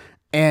whatever.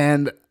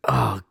 And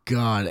oh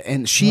god,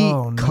 and she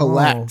Oh, no.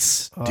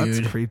 collects, Oh, dude.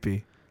 that's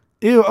creepy.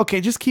 Ew.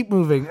 Okay, just keep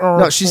moving. Oh,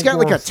 No, she's got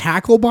like a gross.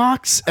 tackle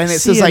box, and it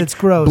see says it, like it's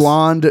gross.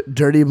 blonde,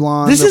 dirty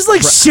blonde. This is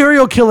like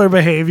serial killer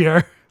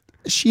behavior.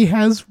 She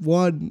has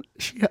one.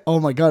 Oh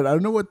my god, I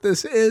don't know what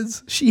this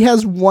is. She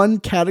has one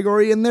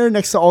category in there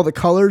next to all the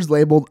colors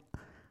labeled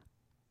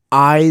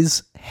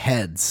eyes,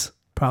 heads.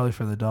 Probably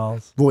for the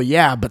dolls. Well,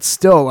 yeah, but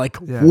still, like,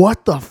 Yeah.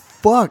 what the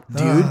fuck,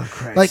 dude? Oh,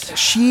 Christ. Like,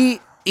 she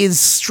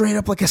is straight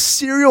up like a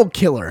serial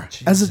killer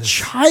as a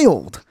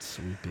child.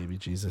 Sweet baby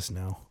Jesus,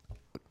 no.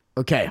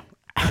 Okay,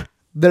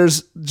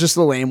 there's just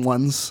the lame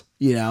ones,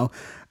 you know.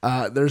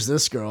 There's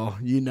this girl,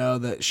 you know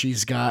that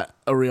she's got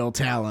a real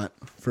talent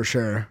for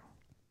sure.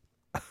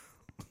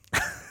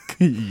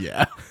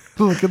 Yeah.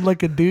 Looking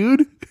like a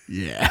dude?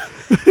 Yeah.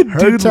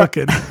 Dude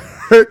looking.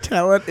 Her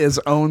talent is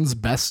owns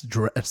best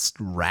dressed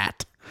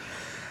rat.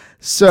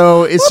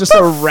 So it's just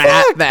a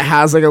rat that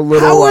has like a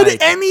little How would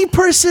like, any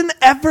person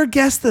ever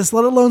guess this,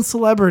 let alone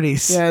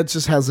celebrities? yeah, it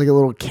just has like a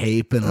little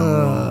cape and a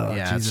little,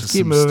 yeah, Jesus, it's just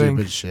keep some moving.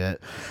 stupid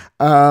shit.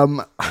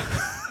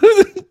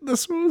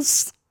 This one was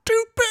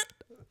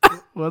stupid.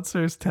 What's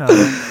her talent?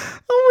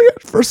 Oh my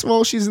god. First of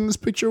all, she's in this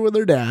picture with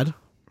her dad.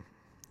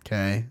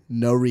 Okay.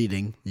 No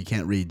reading. You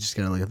can't read, just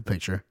gotta look at the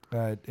picture.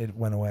 It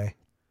went away.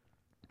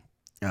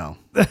 Oh.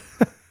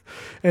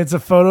 It's a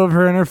photo of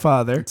her and her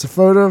father. It's a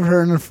photo of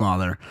her and her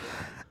father.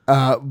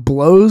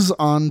 Blows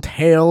on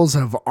tails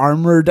of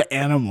armored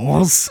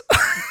animals.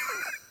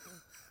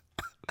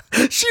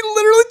 She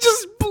literally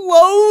just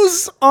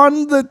blows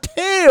on the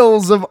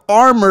tails of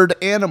armored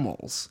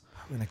animals.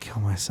 I'm gonna kill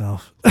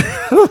myself.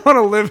 I don't want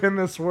to live in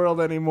this world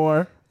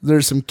anymore.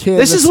 There's some kid.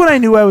 This is when I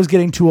knew I was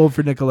getting too old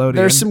for Nickelodeon.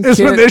 There's some This is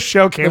kid, when this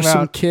show came there's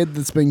some out. kid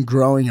that's been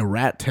growing a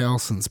rat tail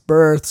since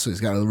birth, so he's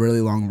got a really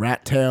long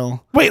rat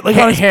tail. Wait, like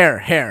on his,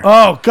 Hair.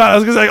 oh god, I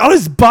was gonna say on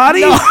his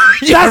body.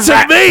 That's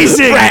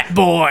amazing. Rat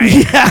boy.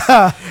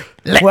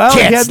 Yeah. Well, he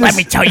had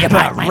this- tell you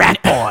about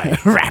Rat Boy.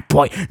 Rat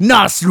Boy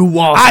gnaws through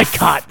walls. I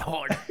caught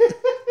horn.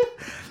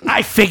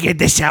 I figured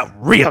this out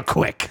real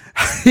quick.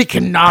 He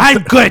can gnaw.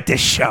 I'm good at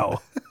this show.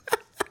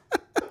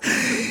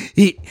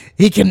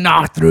 He can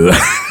gnaw through.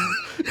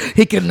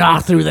 He can gnaw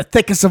through the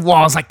thickest of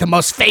walls like the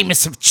most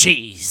famous of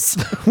cheese.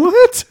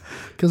 What?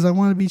 Because I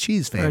want to be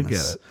cheese I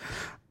famous.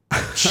 get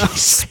it.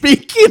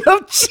 Speaking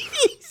of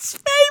cheese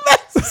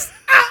famous,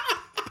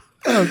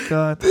 Oh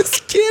god. this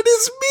kid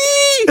is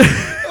me.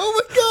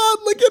 Oh my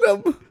god, look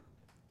at him.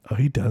 Oh,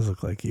 he does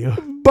look like you.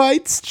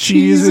 Bites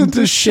cheese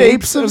into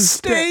shapes of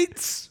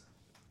states.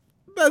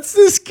 That's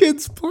this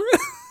kid's plan.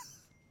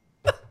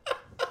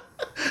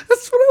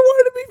 That's what I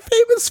wanted to be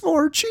famous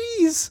for,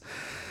 cheese.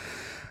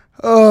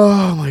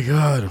 Oh my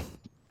god.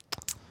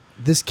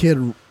 This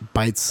kid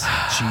bites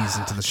cheese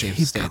into the shapes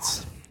of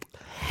states.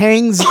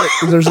 Hangs,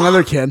 there's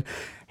another kid,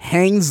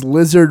 hangs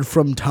lizard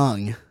from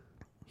tongue.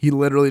 He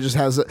literally just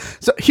has it.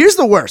 So here's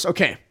the worst.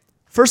 Okay.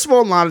 First of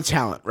all, not a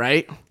talent,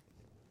 right?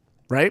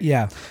 Right?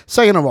 Yeah.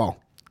 Second of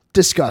all,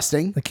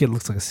 disgusting. The kid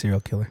looks like a serial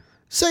killer.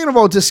 Second of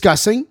all,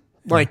 disgusting.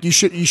 Like you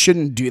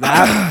shouldn't do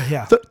that.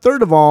 Yeah.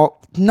 Third of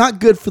all, not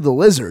good for the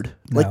lizard.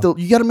 Like No.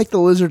 you got to make the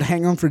lizard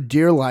hang on for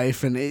dear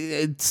life, and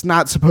it's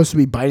not supposed to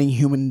be biting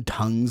human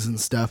tongues and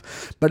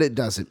stuff, but it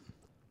doesn't.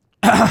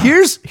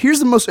 Here's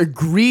the most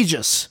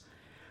egregious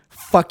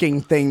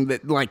fucking thing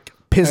that like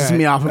pisses All right,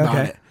 me off about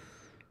okay. it.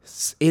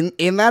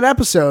 In that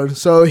episode,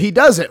 so he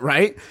does it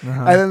right,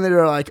 and then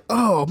they're like,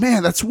 "Oh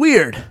man, that's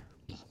weird."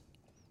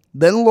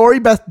 Then Lori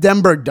Beth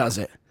Denberg does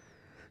it,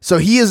 so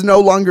he is no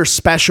longer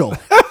special.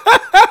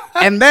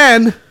 And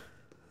then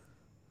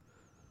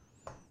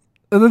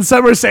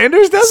Summer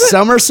Sanders does it?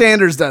 Summer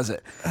Sanders does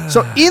it.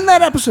 So in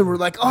that episode, we're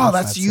like, "Oh,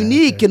 that's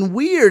unique and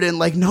weird, and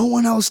like no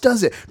one else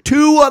does it.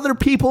 2 other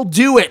people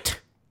do it.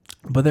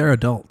 But they're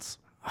adults.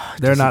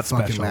 They're not Doesn't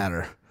fucking special.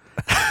 matter."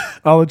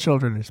 All the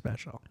children are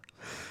special.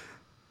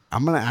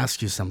 I'm gonna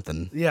ask you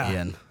something, Yeah.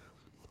 Ian.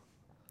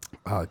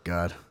 Oh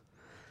God.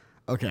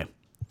 Okay.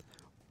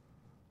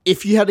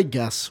 If you had to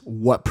guess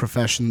what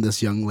profession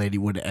this young lady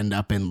would end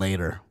up in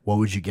later, what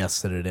would you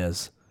guess that it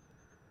is?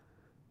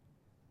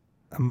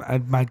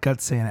 My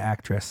gut's saying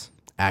actress.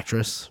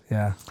 Actress?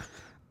 Yeah.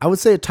 I would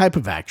say a type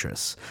of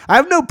actress. I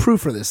have no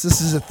proof for this. This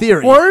is a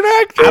theory. Porn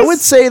actress? I would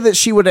say that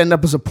she would end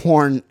up as a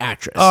porn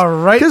actress. All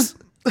right. Because,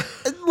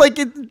 like,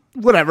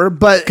 whatever.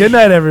 But Good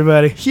night,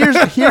 everybody.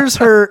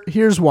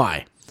 here's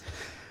why.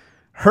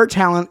 Her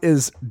talent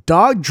is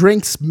dog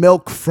drinks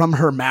milk from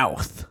her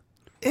mouth.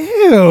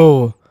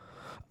 Ew.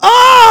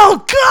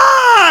 Oh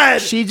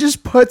God! She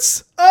just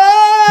puts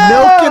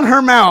milk in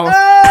her mouth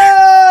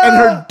and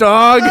her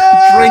dog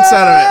drinks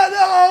out of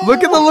it.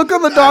 Look at the look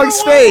on the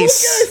dog's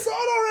face. I saw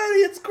it already.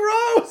 It's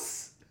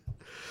gross.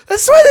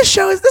 That's why this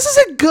show is. This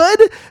isn't good.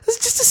 This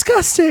is just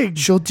disgusting.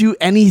 She'll do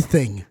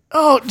anything.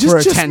 Oh, for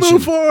just attention.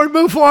 move forward.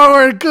 Move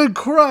forward. Good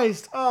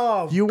Christ.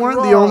 Oh, You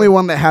weren't the only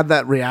one that had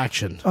that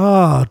reaction.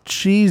 Oh,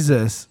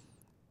 Jesus.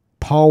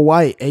 Paul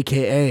White,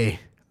 a.k.a.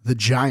 the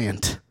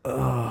Giant.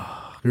 You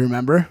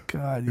remember?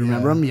 God, You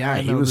remember him? Yeah,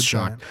 I he know was the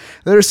shocked. Giant.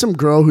 There's some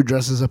girl who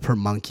dresses up her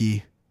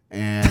monkey,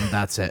 and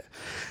that's it.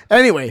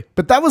 Anyway,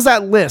 but that was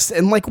that list.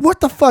 And like, what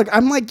the fuck?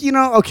 I'm like,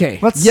 okay.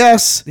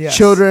 Yes, Yes.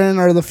 children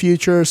are the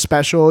future,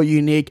 special,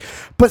 unique.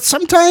 But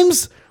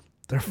sometimes,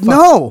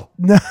 no.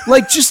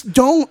 Like, just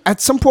don't.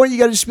 At some point, you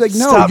got to just be like,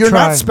 no, Stop you're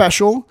trying. not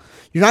special.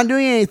 You're not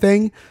doing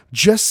anything.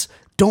 Just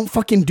don't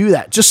fucking do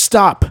that. Just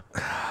stop.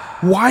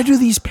 Why do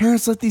these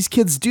parents let these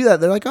kids do that?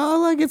 They're like, oh,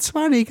 like, it's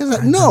funny.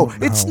 No,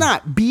 it's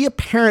not. Be a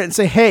parent and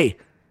say, hey,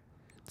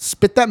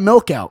 spit that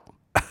milk out.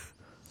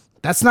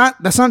 That's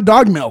not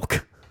dog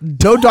milk.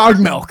 No dog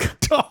milk.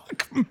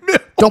 Dog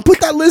milk. Don't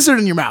put that lizard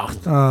in your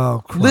mouth.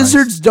 Oh, Christ.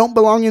 Lizards don't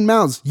belong in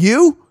mouths.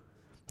 You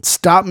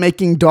stop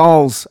making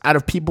dolls out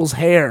of people's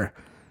hair.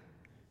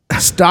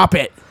 Stop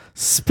it.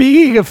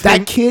 Speaking of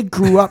That kid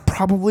grew up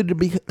probably to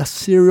be a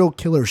serial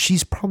killer.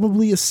 She's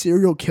probably a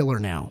serial killer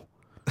now.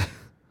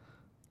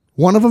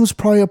 One of them's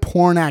probably a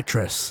porn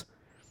actress.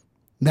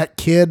 That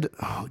kid,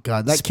 oh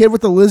God, that kid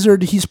with the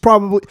lizard, he's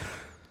probably,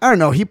 I don't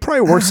know, he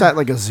probably works at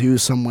like a zoo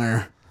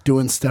somewhere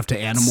doing stuff to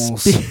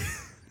animals.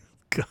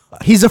 God.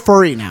 He's a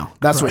furry now.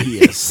 That's what he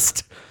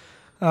is.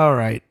 All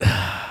right.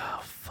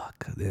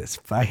 Fuck this.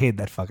 I hate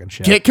that fucking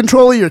show. Get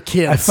control of your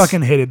kids. I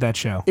fucking hated that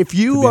show. If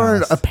you be are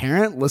honest. a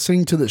parent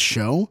listening to this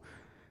show,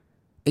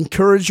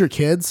 encourage your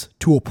kids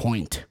to a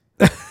point.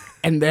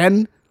 And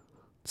then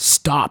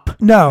stop.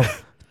 No.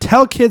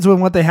 Tell kids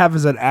when what they have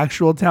is an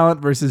actual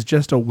talent versus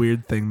just a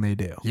weird thing they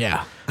do.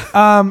 Yeah.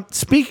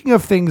 Speaking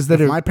of things that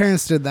If are my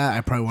parents did that,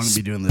 I probably wouldn't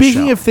be doing this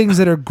Speaking show. of things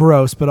that are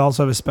gross but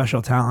also have a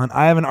special talent,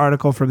 I have an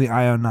article from the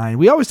IO9.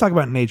 We always talk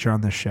about nature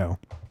on this show,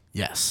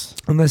 Yes.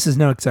 and this is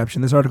no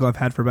exception. This article I've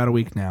had for about a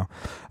week now.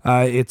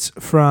 It's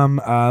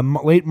from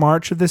late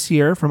March of this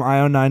year from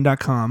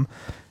io9.com.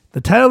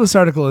 The title of this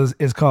article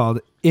is called,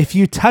 "If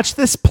You Touch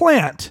This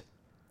Plant,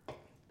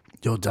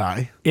 You'll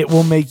die. It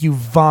Will Make You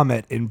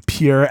Vomit in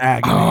Pure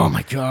Agony." Oh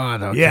my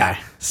God. Okay. Yeah.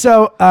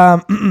 So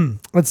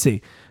let's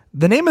see.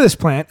 The name of this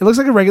plant, it looks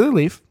like a regular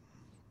leaf.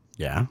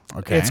 Yeah.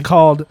 Okay. It's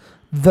called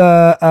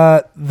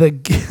the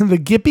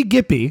Gippy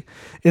Gippy.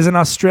 Is an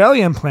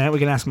Australian plant. We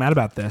can ask Matt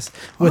about this.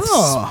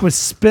 With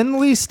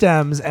spindly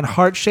stems and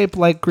heart-shaped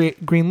light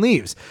green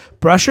leaves.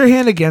 Brushing your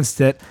hand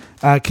against it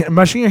can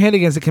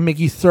make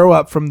you throw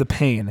up from the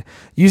pain.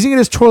 Using it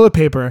as toilet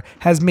paper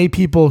has made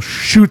people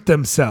shoot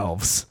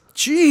themselves.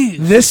 Jeez.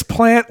 This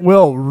plant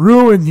will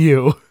ruin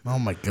you. Oh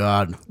my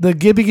God. The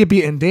Gippy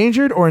Gippy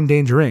endangered or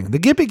endangering. The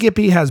Gippy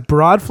Gippy has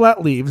broad,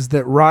 flat leaves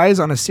that rise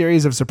on a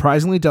series of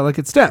surprisingly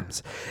delicate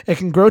stems. It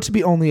can grow to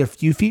be only a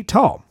few feet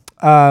tall.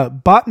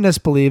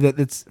 Botanists believe that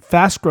its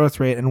fast growth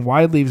rate and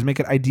wide leaves make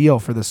it ideal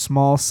for the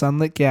small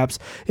sunlit gaps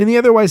in the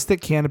otherwise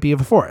thick canopy of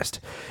a forest.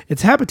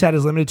 Its habitat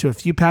is limited to a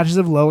few patches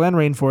of lowland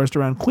rainforest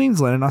around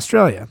Queensland in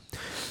Australia.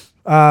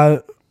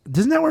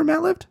 Isn't that where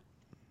Matt lived?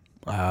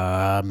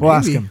 We'll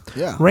ask him.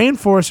 Yeah.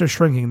 Rainforests are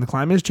shrinking, the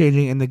climate is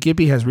changing, and the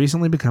Gippy has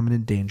recently become an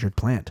endangered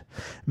plant.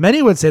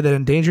 Many would say that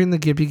endangering the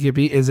Gippy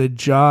Gippy is a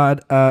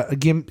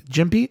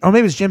Gympie, or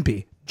maybe it's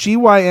Gympie.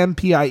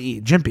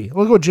 Gympie. Gympie.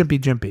 We'll go with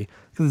Gympie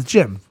because it's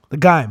Jim, the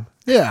guy.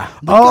 Yeah.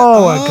 A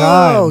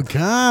guy. Oh,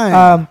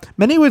 guy.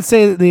 Many would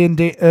say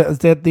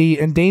that the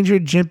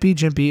endangered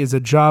Gympie is a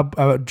job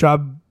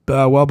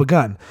well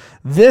begun.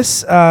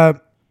 This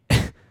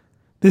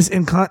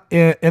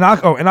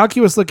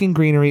innocuous-looking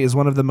greenery is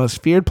one of the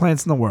most feared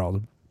plants in the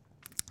world.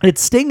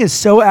 Its sting is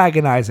so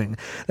agonizing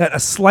that a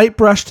slight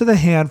brush to the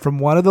hand from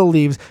one of the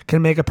leaves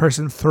can make a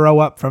person throw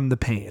up from the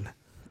pain.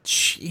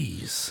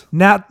 Jeez.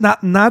 Not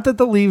that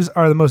the leaves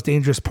are the most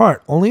dangerous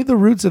part. Only the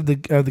roots of the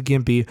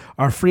Gimpy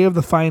are free of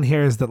the fine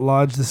hairs that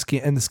lodge the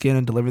skin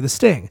and deliver the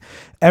sting.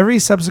 Every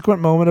subsequent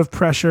moment of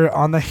pressure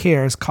on the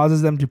hairs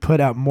causes them to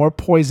put out more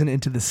poison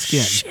into the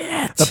skin.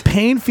 Shit. The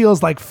pain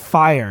feels like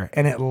fire,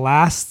 and it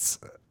lasts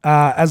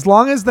as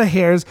long as the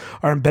hairs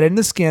are embedded in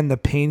the skin. The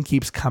pain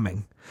keeps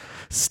coming.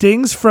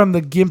 Stings from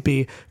the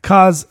Gympie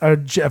cause the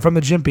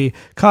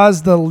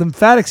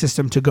lymphatic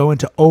system to go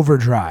into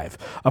overdrive.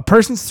 A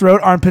person's throat,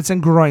 armpits,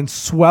 and groin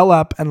swell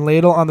up and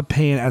ladle on the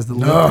pain as the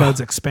lymph nodes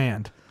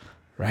expand.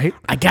 Right?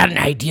 I got an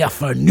idea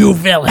for a new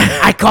villain.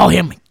 I call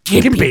him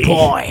Gimpy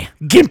Boy.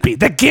 Gimpy,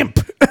 the Gimp.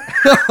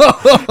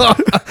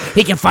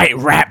 He can fight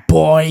Rat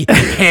Boy,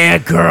 Hair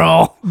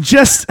Girl.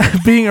 Just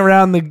being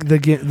around the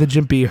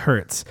Gympie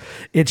hurts.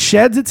 It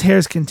sheds its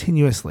hairs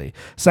continuously.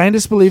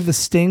 Scientists believe the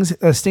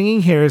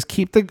stinging hairs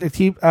keep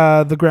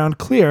the ground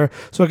clear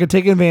so it can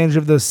take advantage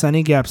of those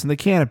sunny gaps in the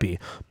canopy.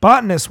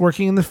 Botanists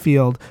working in the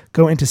field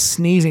go into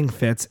sneezing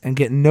fits and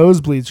get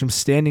nosebleeds from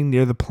standing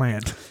near the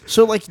plant.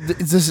 So, like,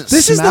 does it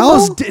This smell?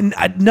 is the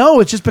most... No,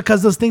 it's just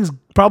because those things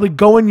probably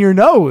go in your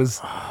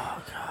nose.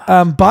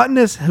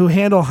 Botanists who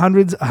handle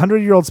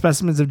 100-year-old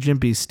specimens of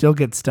Gympies still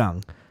get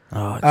stung.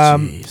 Oh,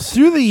 jeez.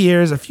 Through the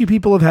years, a few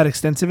people have had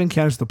extensive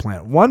encounters with the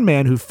plant. One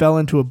man who fell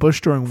into a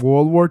bush during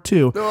World War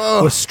II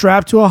was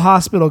strapped to a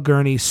hospital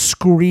gurney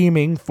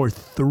screaming for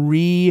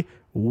 3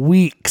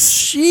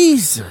 weeks.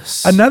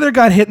 Jesus. Another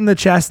got hit in the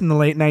chest in the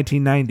late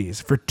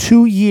 1990s. For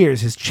 2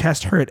 years, his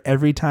chest hurt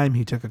every time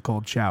he took a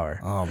cold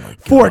shower. Oh, my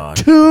God.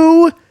 For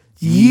 2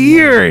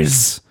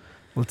 years.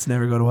 Let's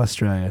never go to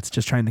Australia. It's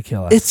just trying to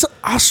kill us.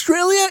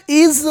 Australia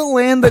is the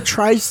land that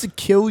tries to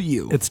kill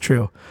you. It's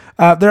true.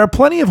 There are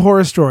plenty of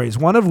horror stories,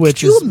 one of which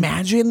Could you is...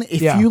 imagine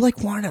if you,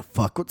 like, wanted to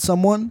fuck with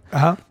someone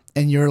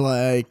and you're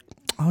like,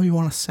 oh, you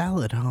want a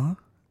salad, huh?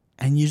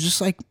 And you just,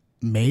 like,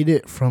 made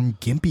it from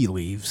Gympie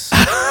leaves.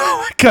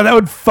 God, that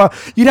would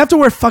you'd have to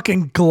wear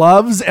fucking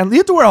gloves and you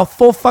have to wear a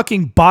full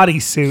fucking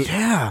bodysuit.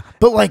 Yeah.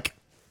 But, like,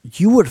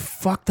 you would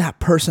fuck that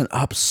person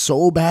up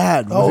so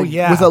bad.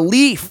 With a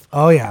leaf.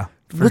 Oh, yeah.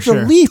 With a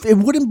leaf. It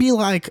wouldn't be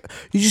like,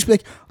 you just be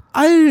like,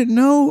 I didn't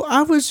know.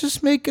 I was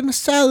just making a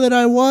salad.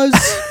 I was.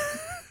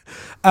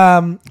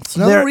 It's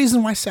another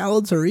reason why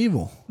salads are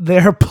evil.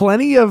 There are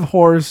plenty of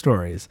horror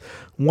stories,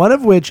 one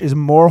of which is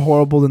more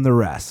horrible than the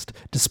rest,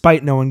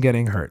 despite no one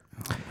getting hurt.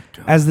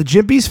 As the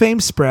Gympie's fame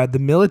spread, the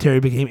military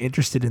became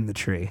interested in the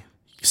tree.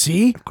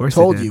 See? Of course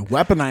Told they did. you.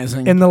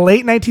 Weaponizing. In the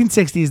late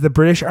 1960s, the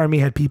British Army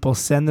had people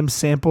send them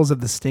samples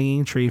of the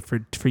stinging tree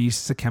for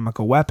use as a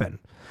chemical weapon.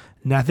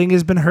 Nothing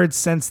has been heard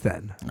since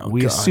then.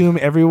 We assume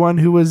everyone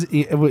who was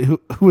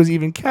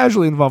even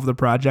casually involved in the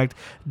project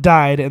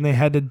died, and they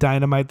had to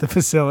dynamite the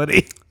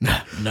facility.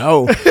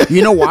 No.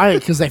 You know why?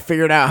 Because they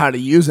figured out how to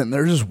use it, and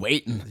they're just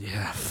waiting.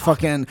 Yeah.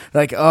 Fucking,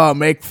 like, oh,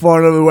 make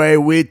fun of the way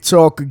we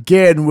talk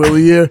again, will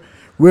you?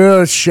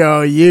 We'll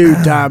show you,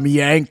 damn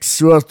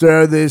Yanks. We'll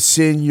throw this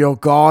in your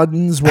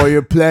gardens while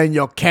you're playing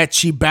your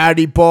catchy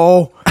batty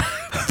ball.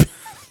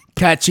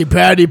 Catchy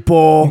batty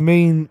ball. I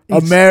mean,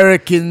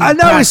 American. I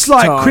know it's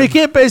like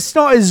cricket, but it's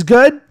not as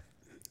good.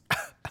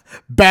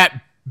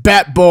 Bat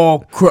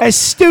ball. It's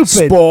stupid.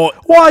 Sport.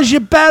 Why is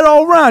your bat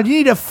all round? You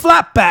need a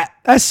flat bat.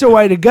 That's the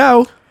way to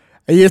go.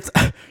 You're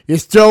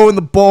throwing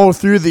the ball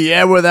through the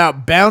air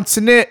without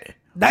bouncing it.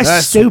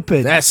 That's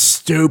stupid. That's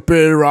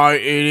stupid,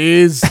 right? It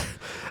is.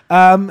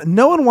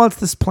 No one wants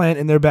this plant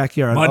in their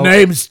backyard. My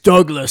name's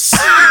Douglas.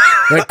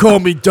 They call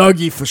me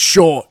Dougie for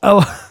short.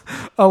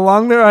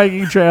 Along their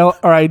hiking trail,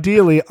 or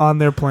ideally on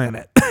their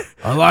planet.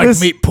 I like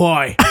meat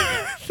pie.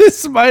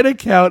 This might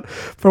account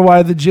for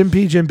why the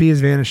Gympie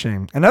is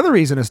vanishing. Another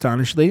reason,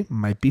 astonishingly,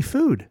 might be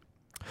food.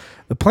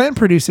 The plant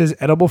produces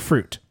edible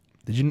fruit.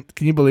 Can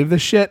you believe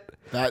this shit?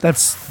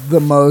 That's the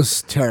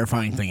most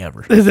terrifying thing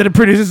ever. Is that it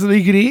produces something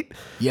you can eat?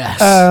 Yes.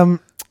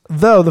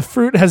 Though the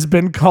fruit has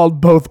been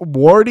called both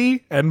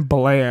warty and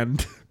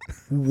bland.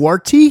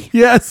 Warty?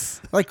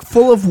 Yes. Like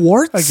full of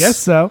warts? I guess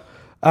so.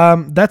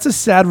 That's a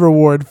sad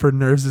reward for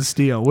nerves of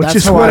steel, which That's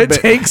is how what I it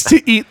bet- takes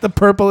to eat the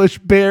purplish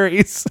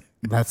berries.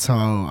 That's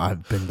how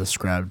I've been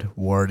described.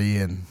 Warty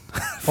and...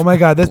 Oh my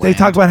God. They Bland.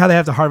 talk about how they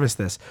have to harvest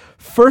this.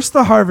 First,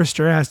 the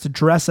harvester has to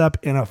dress up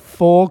in a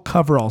full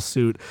coverall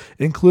suit,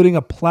 including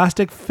a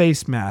plastic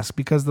face mask,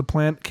 because the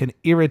plant can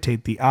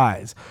irritate the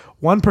eyes.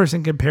 One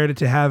person compared it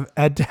to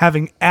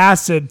having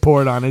acid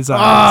poured on his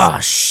eyes.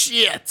 Oh,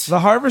 shit.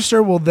 The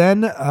harvester will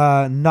then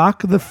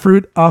knock the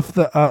fruit off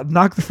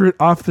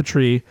the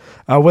tree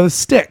with a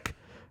stick.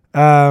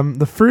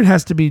 The fruit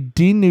has to be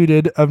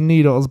denuded of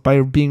needles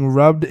by being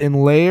rubbed in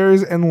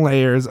layers and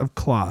layers of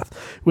cloth,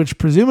 which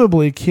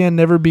presumably can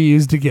never be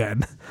used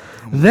again.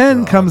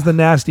 Then comes the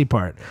nasty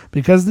part.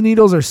 Because the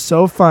needles are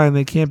so fine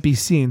they can't be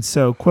seen,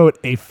 so, quote,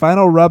 a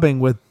final rubbing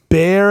with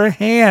bare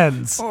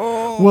hands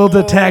will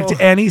detect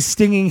any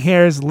stinging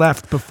hairs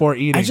left before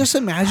eating. I just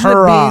imagine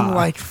Hurrah. it being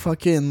like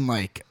fucking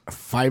like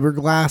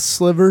fiberglass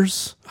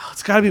slivers.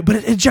 It's gotta be, but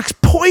it injects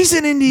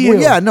poison into you.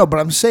 Well, yeah, no, but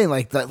I'm saying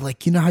like that,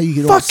 like you know how you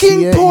can Fucking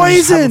see it, and you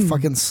just have poison! a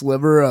fucking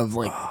sliver of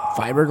like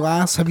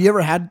fiberglass. Have you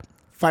ever had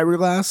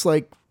fiberglass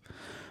like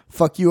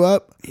fuck you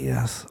up?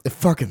 Yes. It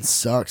fucking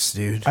sucks,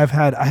 dude. I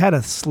had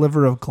a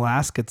sliver of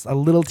glass gets a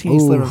little teeny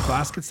sliver of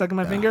glass gets stuck in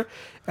my finger,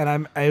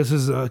 and this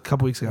was a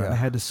couple weeks ago, and I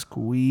had to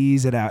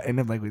squeeze it out, and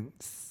it like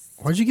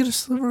Why'd you get a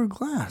sliver of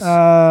glass?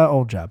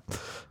 old job.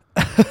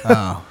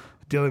 Oh.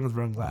 Dealing with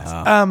wrong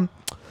glass.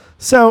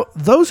 So,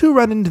 those who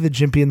run into the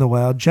Gympie in the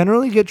wild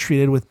generally get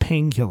treated with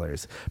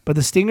painkillers, but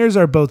the stingers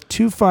are both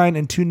too fine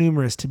and too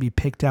numerous to be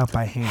picked out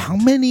by hand. How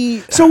many?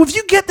 So, if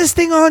you get this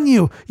thing on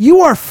you, you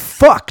are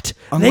fucked.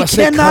 Unless they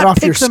they cut cannot off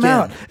pick your them skin.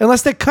 out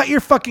unless they cut your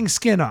fucking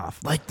skin off.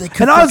 Like they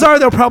could and odds are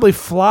they'll probably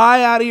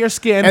fly out of your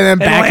skin and then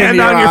back land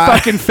into on your eye.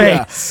 fucking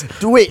face.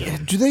 Yeah.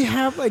 Do they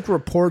have like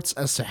reports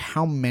as to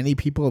how many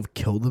people have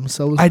killed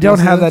themselves? I don't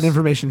because of have that this?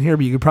 information here,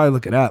 but you could probably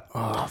look it up.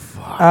 Oh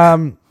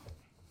fuck!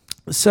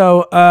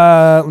 So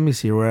let me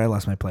see where I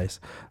lost my place.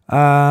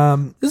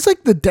 It's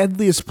like the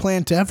deadliest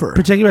plant ever.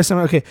 Protected by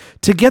someone. Okay,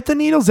 to get the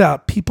needles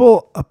out,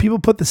 people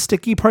put the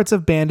sticky parts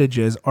of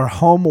bandages or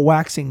home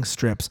waxing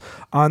strips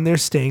on their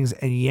stings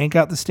and yank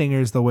out the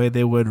stingers the way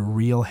they would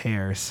real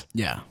hairs.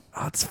 Yeah.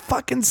 Oh, it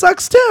fucking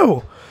sucks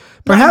too.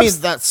 Perhaps Perhaps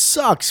that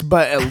sucks,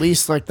 but at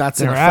least like that's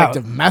an They're out.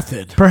 effective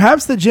method.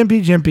 Perhaps the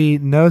Gympie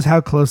knows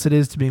how close it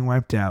is to being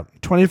wiped out.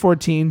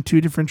 2014,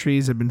 2 different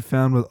trees have been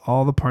found with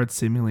all the parts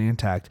seemingly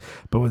intact,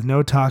 but with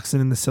no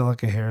toxin in the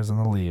silica hairs on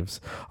the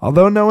leaves.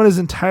 Although no one is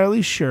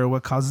entirely sure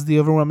what causes the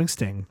overwhelming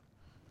sting,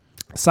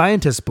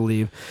 scientists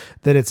believe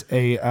that it's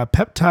a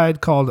peptide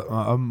called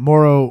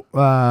moroidin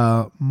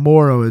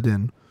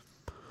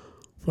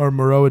or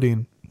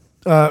moroidine.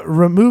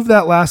 Remove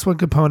that last one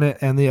component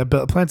and the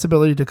plant's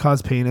ability to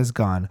cause pain is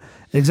gone.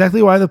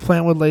 Exactly why the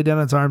plant would lay down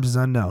its arms is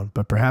unknown,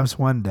 but perhaps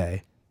one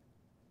day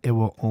it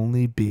will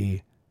only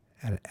be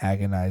an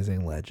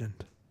agonizing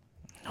legend.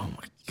 Oh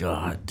my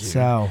god, dude.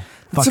 So,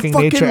 It's a fucking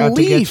fucking nature out to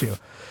leaf. get you.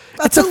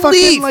 That's It's a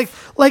fucking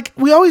leaf. like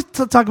we always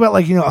talk about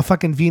a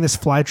fucking Venus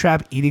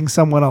flytrap eating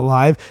someone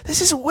alive.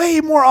 This is way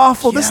more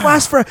awful. This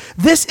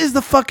is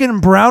the fucking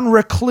brown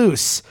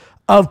recluse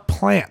of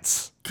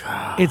plants.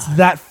 God. It's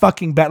that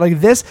fucking bad. Like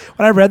this,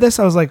 when I read this,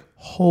 I was like,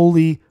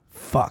 holy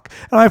fuck.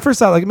 And when I first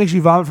thought, like, it makes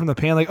you vomit from the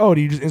pain. Like, oh,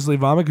 do you just instantly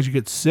vomit because you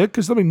get sick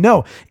or something?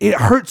 No, it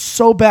hurts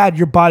so bad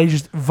your body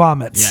just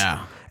vomits.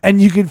 Yeah.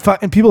 And you can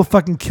and people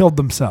fucking killed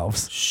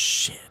themselves.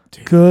 Shit,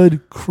 dude.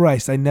 Good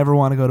Christ. I never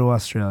want to go to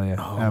Australia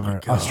ever. my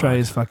God. Australia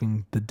is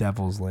fucking the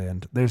devil's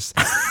land. There's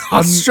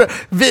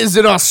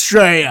Visit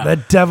Australia. the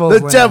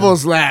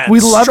devil's land. We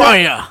love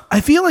Australia. it. I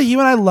feel like you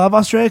and I love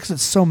Australia because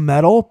it's so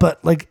metal,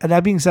 but like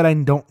that being said, I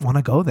don't want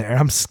to go there.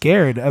 I'm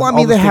scared of Well, I all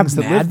mean, the they have things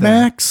that Mad live there.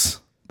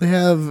 Max. They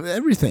have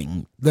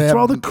everything. That's where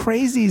all the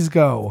crazies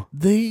go.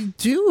 They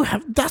do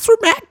have. That's where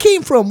Matt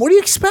came from. What do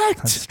you expect?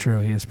 That's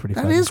true. He is pretty.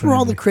 That fucking is where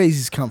all the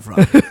crazy. crazies come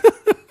from.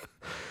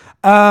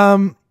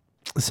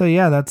 So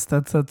yeah,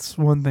 that's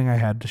one thing I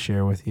had to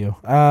share with you.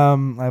 I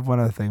have one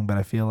other thing, but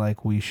I feel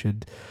like we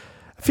should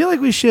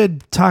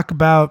talk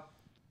about.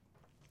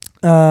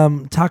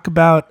 Well,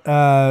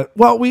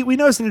 we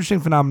noticed an interesting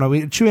phenomenon.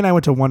 Chewy and I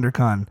went to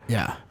WonderCon,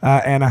 Yeah.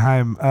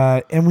 Anaheim,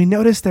 and we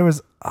noticed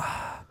there's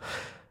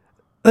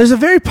a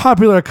very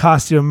popular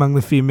costume among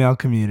the female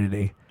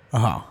community,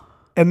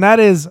 and that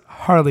is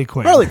Harley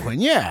Quinn. Harley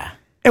Quinn, yeah.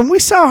 And we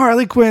saw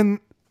Harley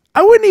Quinn.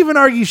 I wouldn't even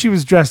argue she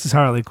was dressed as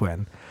Harley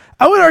Quinn.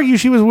 I would argue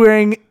she was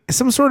wearing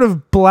some sort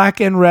of black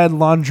and red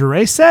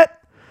lingerie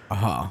set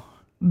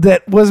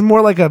that was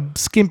more like a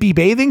skimpy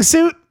bathing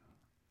suit.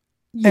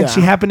 Yeah. And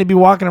she happened to be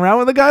walking around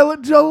with a guy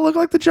look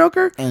like the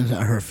Joker. And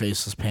her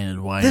face was painted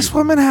white. This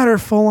woman had her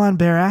full-on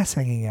bare ass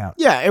hanging out.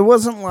 Yeah, it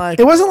wasn't like.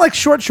 It wasn't like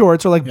short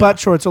shorts or like butt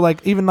shorts or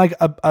like even like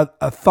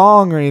a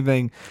thong or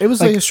anything. It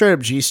was like a straight up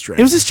G string.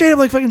 It was just straight up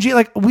like fucking G.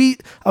 Like I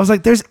was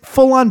like, there's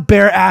full on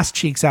bare ass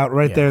cheeks out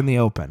right there in the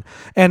open,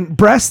 and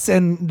breasts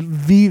and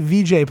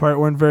VJ part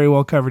weren't very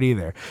well covered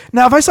either.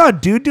 Now, if I saw a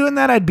dude doing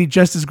that, I'd be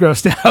just as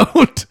grossed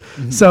out.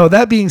 So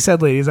that being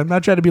said, ladies, I'm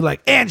not trying to be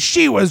like, and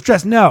she was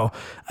dressed. No,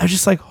 I was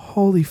just like,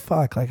 holy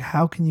fuck! Like,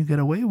 how can you get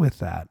away with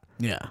that?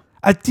 Yeah.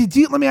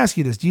 Let me ask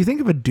you this: do you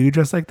think if a dude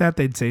dressed like that,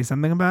 they'd say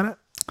something about it?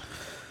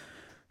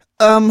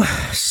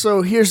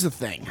 So here's the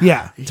thing.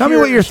 Yeah. Tell me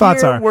what your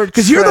thoughts are,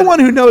 because you're the one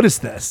who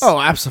noticed this. Oh,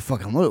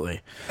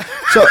 absolutely.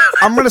 So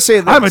I'm gonna say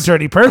this. I'm a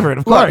dirty pervert,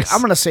 of Look, course. I'm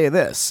going to say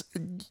this.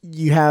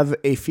 You have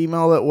a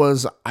female that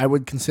was, I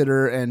would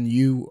consider, and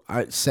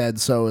I said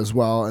so as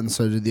well, and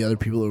so did the other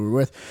people that we were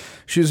with.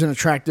 She was an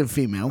attractive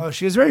female. Oh,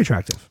 she is very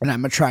attractive. And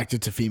I'm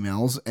attracted to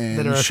females, and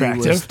That are she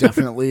was attractive.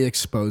 definitely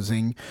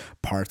exposing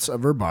parts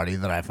of her body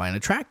that I find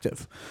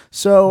attractive.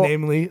 So,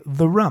 Namely,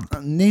 the rump.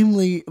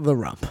 namely the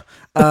rump.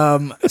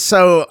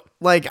 So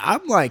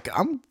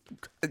I'm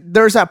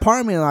there's that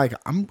part of me like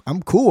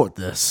I'm cool with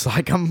this.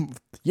 Like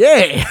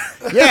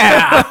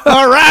yeah,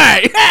 all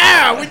right,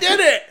 yeah, we did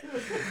it.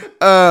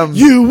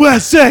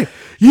 USA,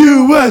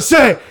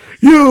 USA,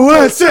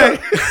 USA.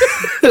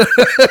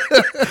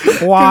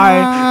 Why?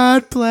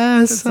 God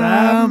bless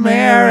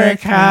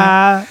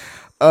America.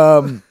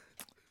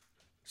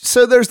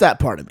 So there's that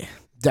part of me,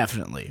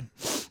 definitely.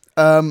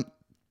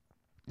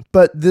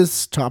 But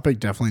this topic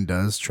definitely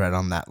does tread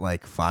on that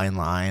like fine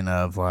line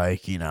of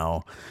like,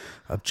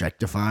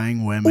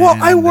 objectifying women. Well,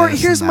 I and worry.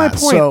 this Here's and my that.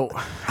 point. So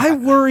I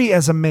worry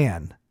as a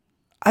man.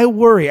 I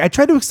worry.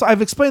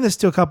 I've explained this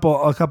to a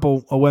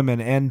couple of women,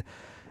 and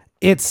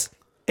it's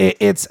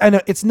it's I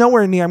know it's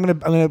nowhere near. I'm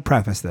gonna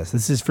preface this.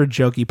 This is for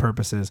jokey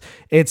purposes.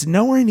 It's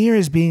nowhere near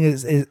as being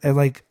as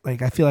like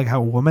I feel like how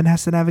a woman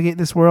has to navigate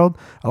this world.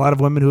 A lot of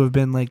women who have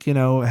been like, you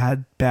know,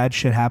 had bad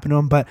shit happen to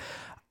them. But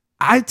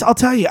I'll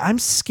tell you, I'm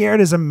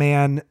scared as a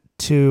man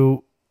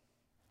to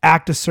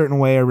act a certain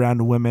way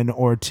around women,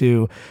 or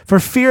for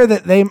fear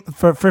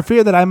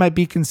that I might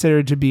be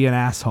considered to be an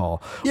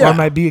asshole, or I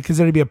might be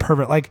considered to be a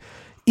pervert. Like,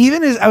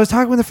 even as I was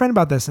talking with a friend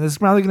about this, and this is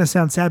probably going to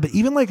sound sad, but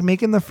even like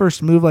making the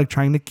first move, like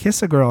trying to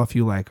kiss a girl if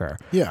you like her.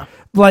 Yeah.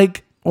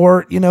 Like,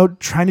 or, you know,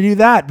 trying to do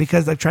that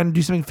because like trying to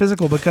do something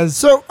physical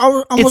because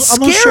it's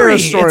scary. Share a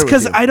story it's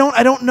because with you.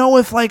 I don't know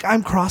if like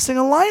I'm crossing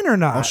a line or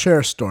not. I'll share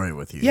a story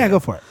with you. Yeah, go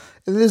for it.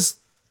 It is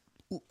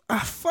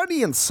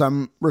funny in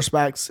some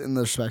respects, in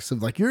the respects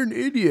of like, you're an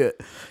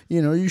idiot,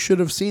 you know, you should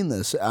have seen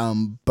this.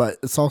 But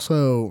it's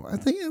also, I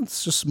think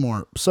it's just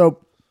more. So,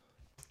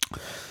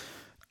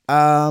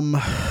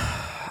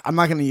 I'm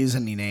not going to use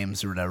any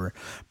names or whatever,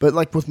 but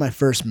like with my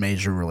first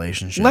major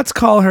relationship. Let's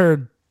call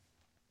her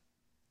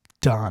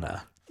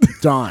Donna.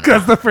 Donna.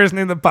 That's the first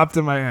name that popped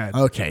in my head.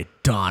 Okay,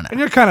 Donna. And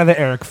you're kind of the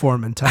Eric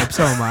Foreman type,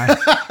 so am I.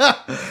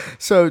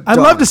 So I'd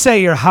love to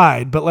say you're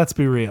Hyde, but let's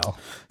be real.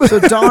 So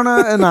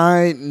Donna and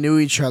I knew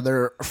each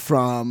other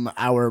from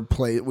our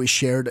place. We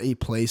shared a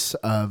place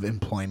of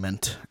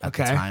employment at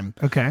the time.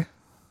 Okay.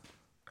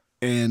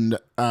 And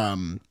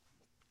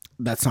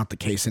that's not the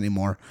case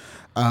anymore.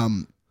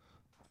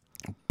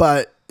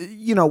 But,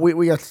 you know,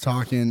 we got to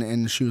talking,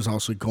 and she was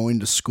also going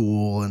to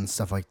school and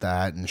stuff like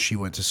that. And she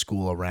went to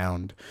school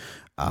around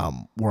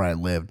where I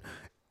lived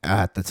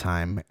at the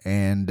time.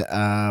 And,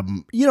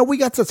 you know, we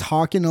got to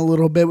talking a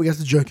little bit. We got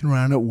to joking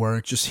around at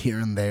work, just here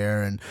and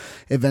there. And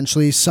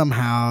eventually,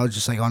 somehow,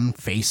 just like on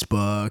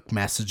Facebook,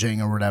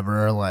 messaging or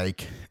whatever,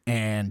 like,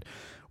 and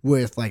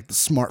with like the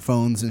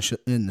smartphones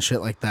and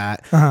shit like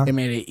that, it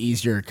made it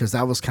easier because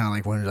that was kind of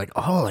like when you're like,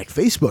 oh, like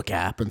Facebook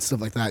app and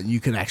stuff like that. And you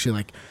could actually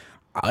like,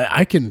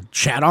 I can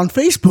chat on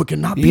Facebook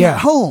and not be at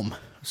home.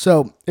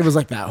 So it was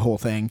like that whole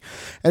thing.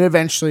 And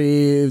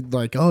eventually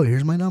like, oh,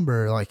 here's my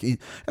number. Like, and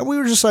we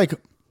were just like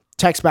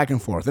text back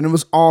and forth. And it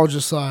was all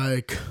just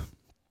like,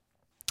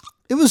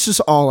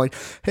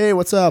 hey,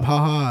 what's up?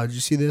 Haha. Did you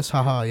see this?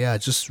 Haha. Yeah.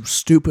 Just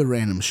stupid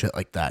random shit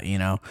like that, you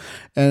know?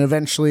 And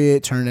eventually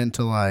it turned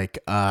into like,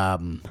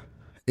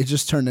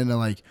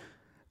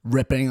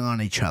 ripping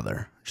on each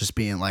other. Just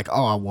being like,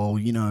 oh, well,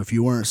 you know, if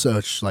you weren't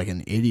such like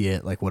an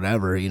idiot, like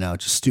whatever, you know,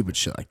 just stupid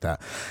shit like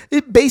that.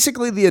 It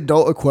basically the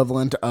adult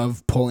equivalent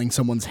of pulling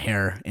someone's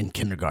hair in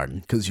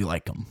kindergarten because you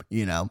like them,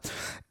 you know?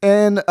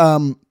 And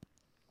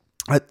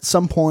at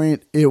some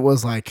point it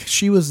was like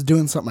she was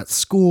doing something at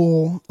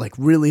school, like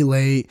really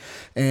late.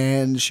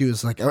 And she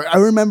was like, I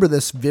remember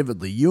this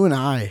vividly. You and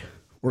I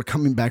were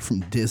coming back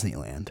from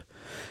Disneyland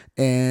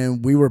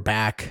and we were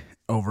back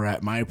over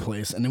at my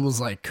place and it was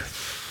like,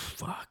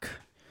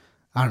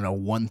 I don't know,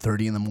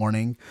 1:30 in the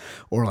morning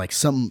or like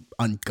some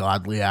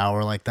ungodly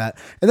hour like that.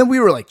 And then we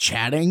were like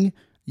chatting,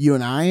 you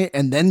and I,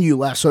 and then you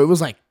left. So it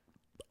was like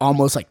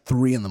almost like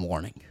 3 in the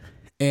morning.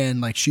 And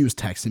like she was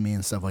texting me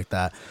and stuff like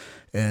that.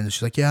 And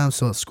she's like, yeah, I'm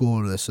still at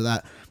school or this or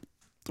that.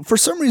 For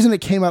some reason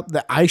it came up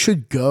that I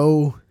should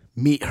go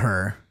meet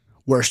her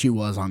where she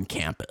was on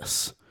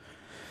campus.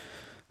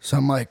 So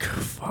I'm like,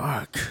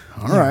 fuck,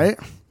 all right.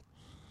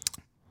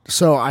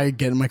 So I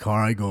get in my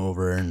car, I go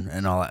over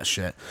and all that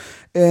shit.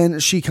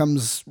 And she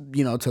comes,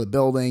 you know, to the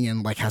building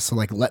and like has to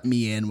like let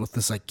me in with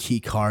this like key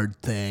card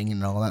thing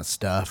and all that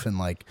stuff. And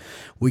like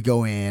we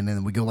go in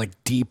and we go like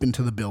deep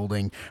into the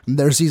building. And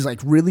there's these like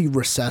really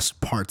recessed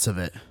parts of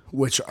it,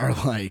 which are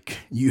like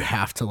you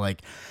have to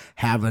like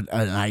have an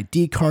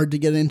ID card to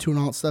get into and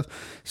all that stuff.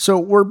 So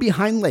we're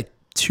behind like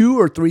 2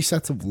 or 3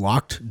 sets of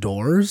locked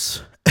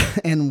doors.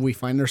 And we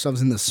find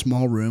ourselves in this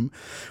small room,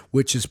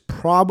 which is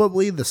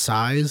probably the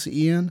size,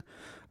 Ian,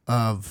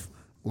 of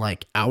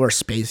like our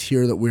space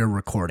here that we're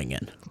recording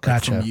in.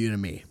 Gotcha. From you to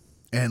me.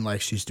 And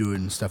like she's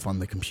doing stuff on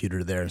the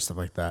computer there and stuff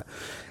like that.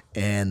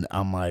 And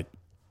I'm like,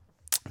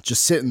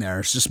 just sitting there.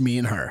 It's just me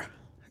and her,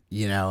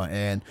 you know,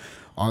 and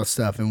all this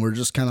stuff. And we're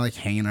just kind of like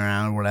hanging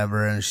around or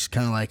whatever. And she's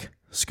kind of like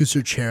scoots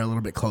her chair a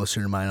little bit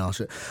closer to mine and all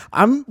shit.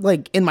 I'm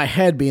like in my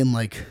head being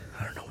like,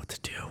 I don't know what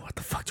to do. What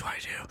the fuck do I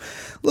do?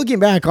 Looking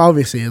back,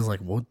 obviously, it's like,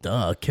 well,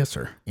 duh, kiss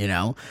her, you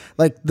know?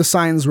 Like, the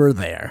signs were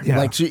there. Yeah.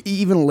 Like, she,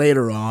 even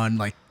later on,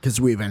 like,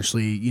 because we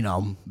eventually, you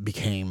know,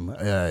 became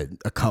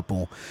a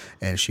couple,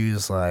 and she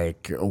was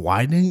like,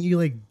 why didn't you,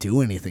 like,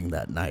 do anything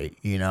that night?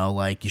 You know,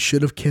 like, you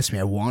should have kissed me.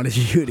 I wanted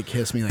you to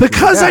kiss me. Like,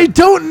 because I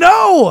don't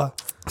know.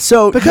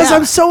 So, because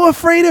I'm so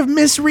afraid of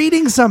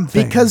misreading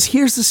something. Because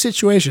here's the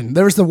situation.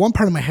 There was the one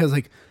part of my head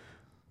like,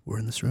 we're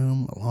in this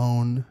room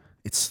alone.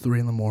 It's 3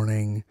 in the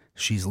morning.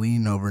 She's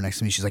leaning over next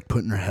to me. She's like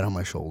putting her head on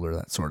my shoulder,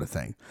 that sort of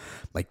thing.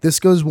 Like this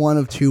goes one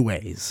of 2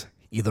 ways.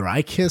 Either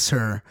I kiss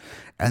her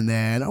and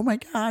then, oh my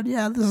God,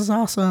 yeah, this is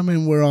awesome.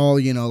 And we're all,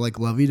 you know, like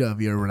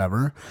lovey-dovey or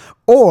whatever.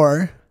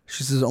 Or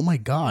She says, "Oh my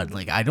God,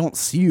 like I don't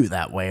see you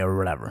that way or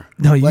whatever."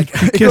 No, you like,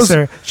 kiss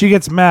her. She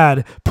gets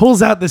mad,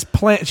 pulls out this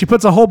plant. She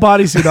puts a whole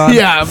bodysuit on.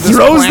 Yeah, this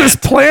throws plant. this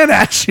plant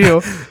at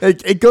you,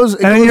 It goes,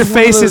 and then your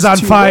face is on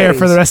fire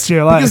for the rest of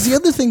your life. Because the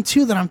other thing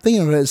too that I'm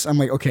thinking of is, I'm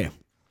like, okay,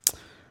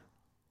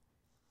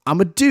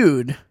 I'm a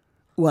dude,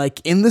 like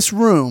in this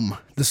room,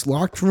 this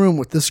locked room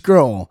with this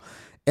girl,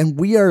 and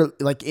we are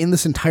like in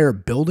this entire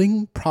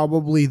building,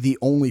 probably the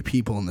only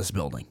people in this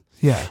building.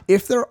 Yeah.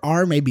 If there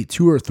are maybe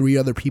 2 or 3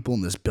 other people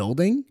in this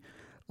building,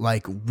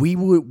 like we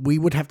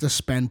would have to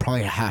spend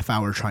probably a half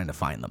hour trying to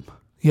find them.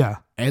 Yeah.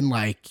 And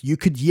like you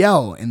could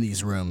yell in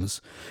these rooms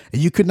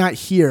and you could not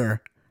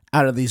hear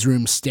out of these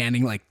rooms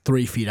standing like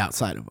 3 feet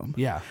outside of them.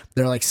 Yeah.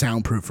 They're like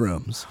soundproof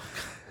rooms.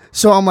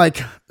 So I'm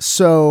like,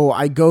 so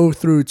I go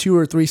through 2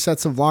 or 3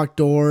 sets of locked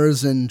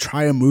doors and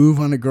try a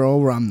move on a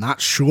girl where I'm not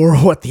sure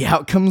what the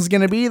outcome is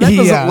going to be. That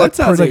doesn't Yeah, look that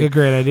sounds pretty. like a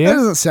great idea. That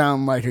doesn't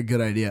sound like a good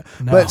idea.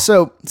 No. But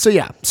so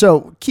yeah.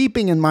 So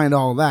keeping in mind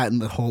all that and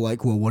the whole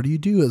like, well, what do you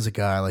do as a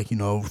guy? Like, you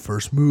know,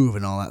 first move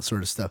and all that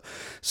sort of stuff.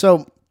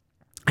 So,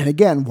 and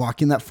again,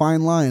 walking that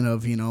fine line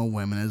of, you know,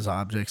 women as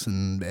objects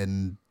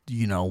and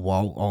you know,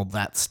 all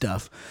that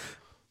stuff.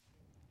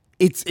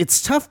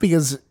 It's tough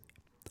because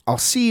I'll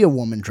see a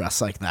woman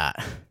dressed like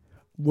that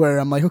where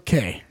I'm like,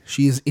 okay,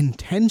 she is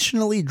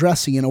intentionally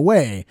dressing in a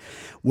way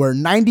where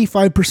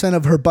 95%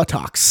 of her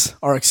buttocks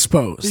are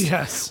exposed.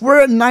 Yes. We're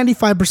at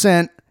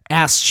 95%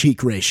 ass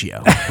cheek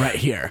ratio right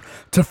here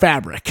to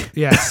fabric.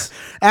 Yes.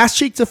 Ass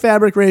cheek to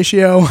fabric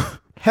ratio,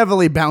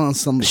 heavily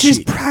balanced on the She's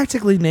sheet.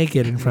 practically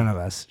naked in front of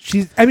us.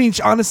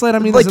 Honestly, I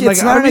don't mean Like, this in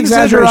it's I not don't an mean this in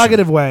a exaggeration.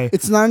 derogative way.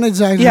 It's not an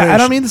exaggeration. Yeah, I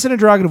don't mean this in a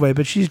derogative way,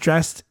 but she's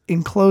dressed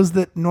in clothes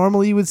that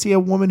normally you would see a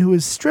woman who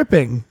is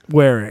stripping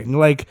wearing.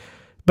 Like,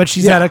 but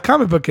she's Yeah. at a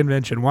comic book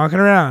convention walking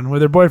around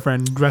with her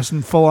boyfriend dressed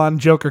in full on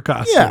Joker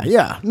costume. Yeah,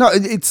 yeah. No,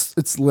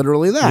 it's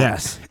literally that.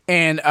 Yes.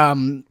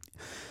 And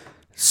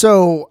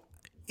so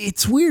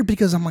it's weird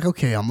because I'm like,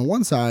 okay, on the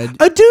one side,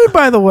 A dude,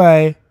 by the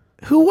way,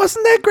 who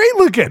wasn't that great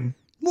looking.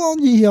 well,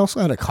 he also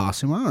had a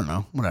costume. I don't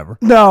know, whatever.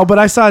 No, but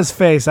I saw his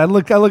face. I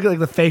look at like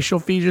the facial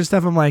feature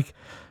stuff. I'm like,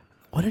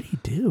 what did he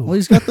do? Well,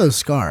 he's got those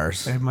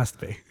scars. It must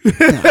be.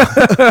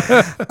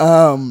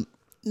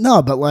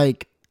 No, but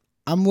like,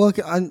 I'm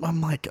looking.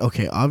 I'm like,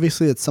 okay,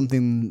 obviously it's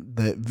something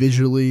that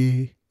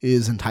visually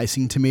is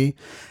enticing to me,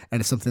 and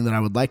it's something that I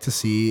would like to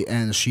see.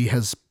 And she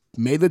has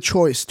made the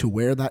choice to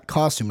wear that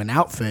costume and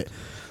outfit,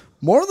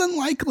 more than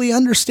likely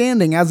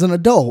understanding as an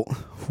adult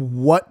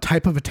what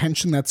type of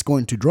attention that's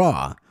going to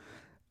draw.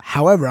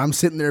 However, I'm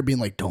sitting there being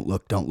like, don't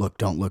look, don't look,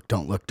 don't look,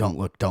 don't look, don't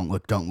look, don't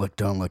look, don't look,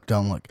 don't look,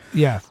 don't look.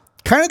 Yeah.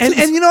 Kind of,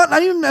 And you know what?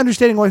 Not even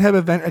understanding what type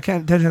of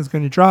attention it's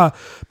going to draw,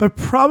 but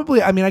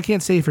probably, I mean, I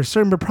can't say for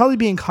certain, but probably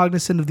being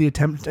cognizant of the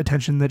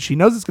attention that she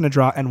knows it's going to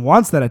draw and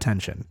wants that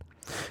attention.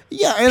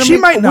 yeah, and I She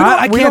mean, might we not. don't-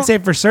 I we can't don't- say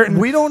for certain.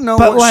 We don't know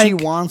but what she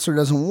like, wants or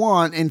doesn't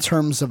want in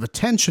terms of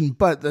attention.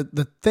 But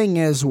the thing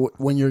is,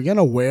 when you're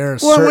gonna wear a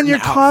well, certain when you're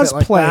outfit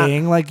like that-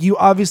 cosplaying, like you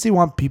obviously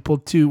want people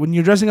to, when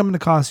you're dressing up in a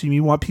costume,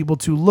 you want people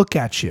to look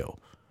at you,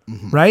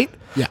 right?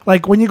 Yeah.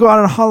 Like when you go out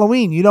on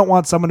Halloween, you don't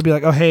want someone to be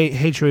like, oh, hey,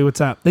 Chewie, what's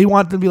up? They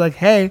want them to be like,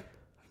 hey,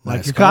 like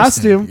Nice your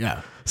costume.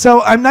 Yeah.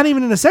 So I'm not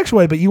even in a sexual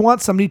way, but you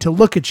want somebody to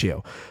look at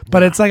you.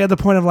 But it's like at the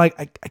point of like,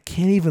 I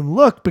can't even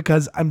look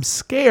because I'm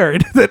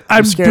scared that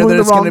I'm scared doing that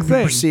the it's wrong going to be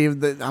thing.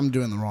 perceived that I'm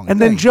doing the wrong And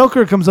thing. then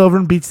Joker comes over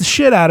and beats the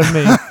shit out of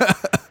me.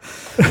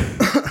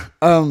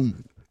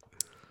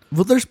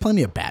 Well, there's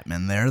plenty of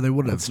Batman there. They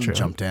would have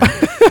jumped in.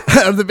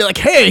 They'd be like,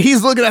 "Hey,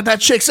 he's looking at that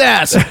chick's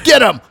ass.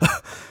 Get him!"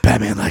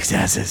 Batman likes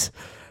asses.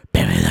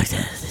 Batman likes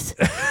asses.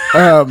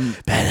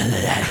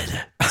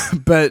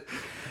 But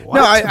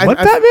no, I What,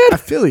 Batman? I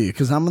feel you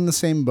because I'm in the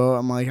same boat.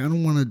 I'm like, I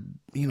don't want to,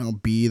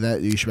 be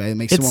that douchebag. It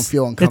makes someone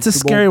feel uncomfortable. It's a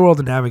scary world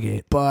to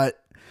navigate.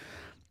 But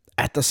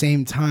at the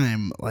same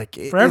time, like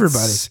For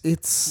everybody.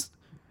 it's.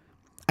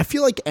 I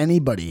feel like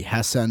anybody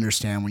has to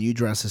understand when you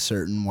dress a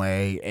certain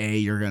way, A,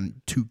 you're going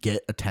to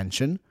get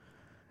attention,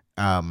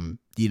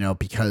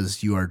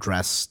 because you are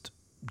dressed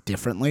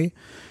differently.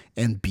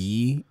 And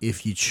B,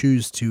 if you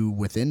choose to,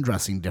 within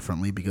dressing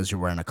differently because you're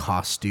wearing a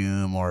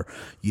costume or,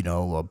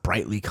 a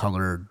brightly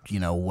colored,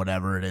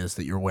 whatever it is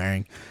that you're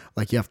wearing,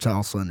 like you have to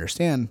also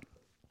understand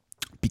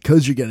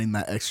because you're getting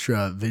that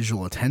extra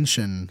visual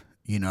attention,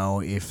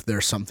 if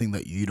there's something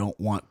that you don't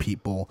want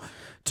people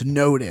to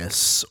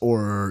notice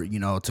or,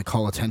 to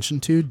call attention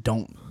to,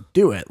 don't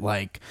do it.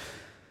 Like,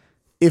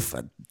 if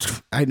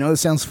I know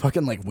this sounds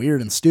fucking like weird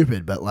and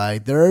stupid, but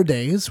like there are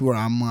days where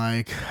I'm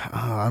like,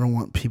 oh, I don't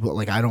want people,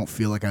 like, I don't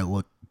feel like I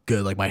look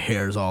good. Like my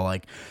hair's all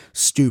like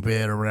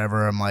stupid or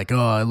whatever. I'm like, oh,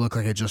 I look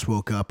like I just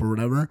woke up or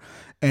whatever.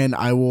 And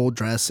I will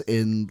dress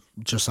in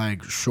just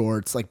like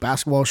shorts, like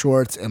basketball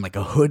shorts and like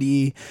a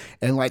hoodie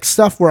and like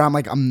stuff where I'm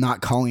like, I'm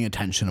not calling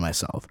attention to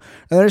myself.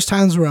 And there's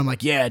times where I'm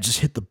like, yeah, I just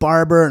hit the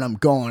barber and I'm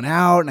going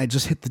out and I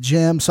just hit the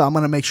gym. So I'm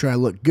going to make sure I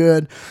look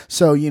good.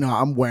 So,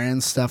 I'm wearing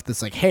stuff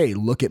that's like, hey,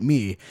 look at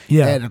me.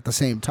 Yeah. And at the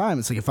same time,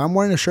 it's like, if I'm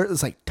wearing a shirt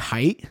that's like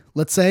tight,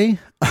 let's say,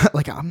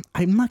 like I'm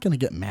not gonna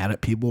get mad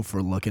at people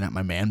for looking at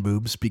my man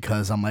boobs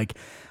because I'm like,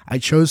 I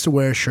chose to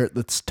wear a shirt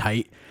that's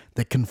tight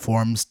that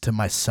conforms to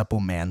my supple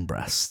man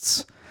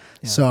breasts.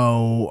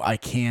 So I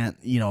can't,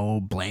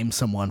 blame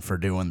someone for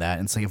doing that.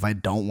 And say if I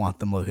don't want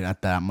them looking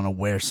at that, I'm gonna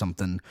wear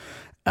something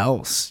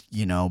else,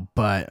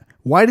 But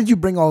why did you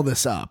bring all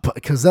this up?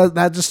 Because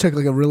that just took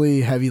like a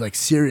really heavy, like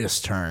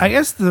serious turn. I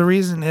guess the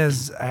reason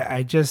is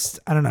I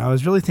don't know. I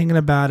was really thinking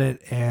about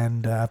it,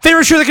 and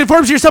favorite shirt that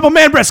conforms to your supple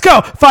man breast.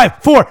 Go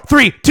 5, 4,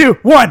 3, 2,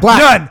 1. Black.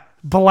 Done.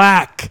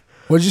 Black.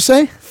 What'd you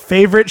say?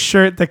 Favorite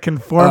shirt that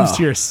conforms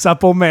to your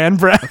supple man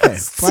breast. Okay,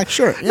 black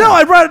shirt. Yeah. No,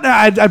 I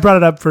brought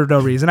it up for no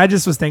reason. I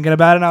just was thinking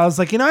about it, and I was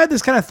like, I had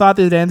this kind of thought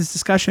the other day in this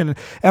discussion,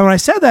 and when I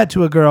said that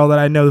to a girl that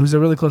I know who's a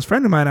really close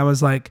friend of mine, I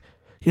was like,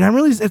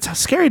 it's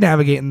scary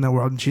navigating the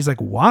world. And she's like,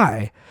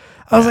 why?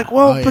 I was like,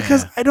 well,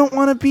 because I don't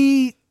want to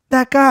be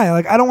that guy.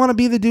 Like, I don't want to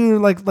be the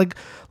dude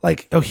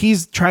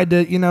he's tried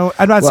to,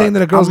 I'm not saying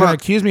that a girl's going to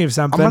accuse me of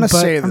something, but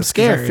I'm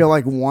scared. I feel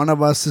like one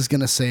of us is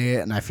going to say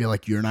it, and I feel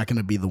like you're not going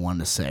to be the one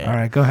to say it. All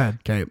right, go ahead.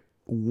 Okay.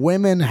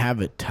 Women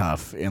have it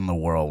tough in the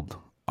world,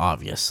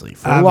 obviously.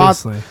 For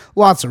Obviously.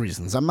 Lots of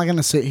reasons. I'm not going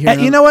to sit here.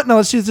 You know what? No,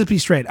 let's just be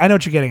straight. I know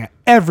what you're getting at.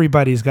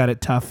 Everybody's got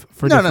it tough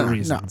for different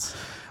reasons.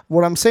 No.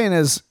 What I'm saying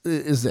is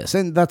this,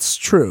 and that's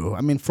true.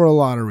 I mean, for a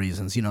lot of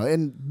reasons,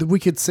 and we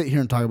could sit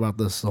here and talk about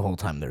this the whole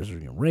time. There's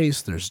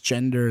race, there's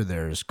gender,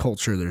 there's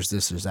culture, there's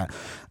this, there's that.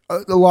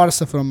 A lot of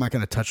stuff that I'm not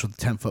going to touch with a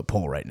 10-foot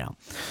pole right now.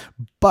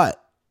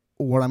 But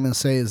what I'm going to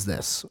say is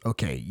this.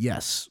 Okay,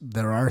 yes,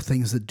 there are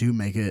things that do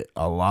make it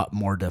a lot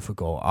more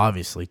difficult,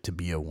 obviously, to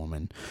be a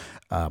woman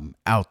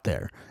out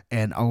there.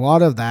 And a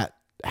lot of that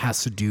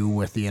has to do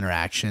with the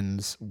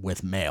interactions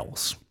with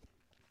males.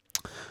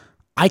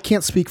 I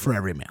can't speak for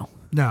every male.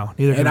 No,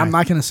 neither can And I. I'm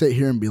not going to sit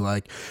here and be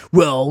like,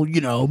 well,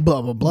 blah,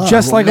 blah, blah.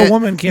 Just well, like a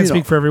woman can't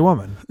speak for every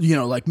woman.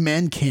 Like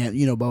men can't,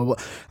 blah, blah, blah.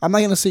 I'm not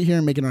going to sit here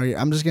and make an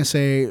argument. I'm just going to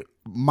say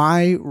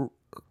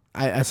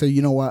I say,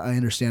 you know what? I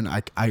understand.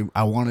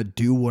 I want to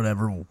do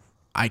whatever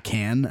I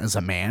can as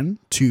a man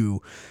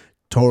to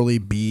totally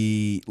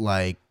be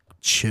like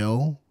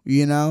chill,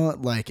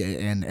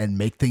 and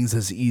make things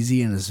as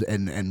easy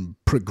and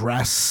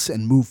progress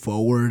and move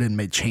forward and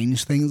make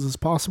change things as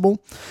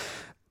possible.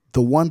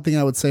 The one thing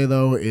I would say,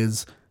 though,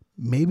 is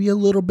maybe a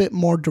little bit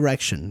more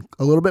direction,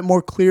 a little bit more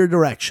clear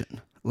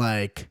direction.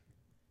 Like,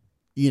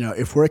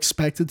 if we're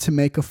expected to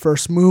make a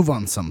first move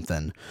on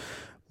something,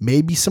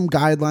 maybe some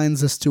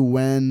guidelines as to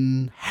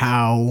when,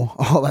 how,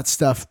 all that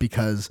stuff,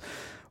 because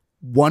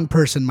one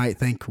person might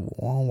think,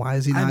 well, why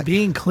is he not? I'm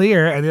being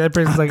clear, and the other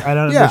person's like, I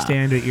don't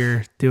understand what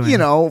you're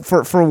doing.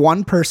 For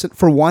one person,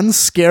 for one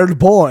scared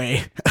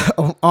boy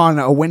on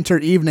a winter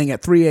evening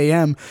at 3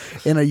 a.m.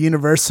 in a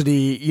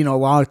university,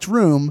 locked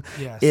room,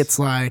 it's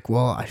like,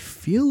 well, I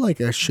feel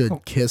like I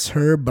should kiss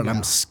her, but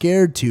I'm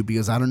scared to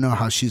because I don't know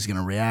how she's going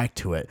to react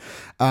to it.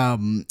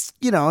 And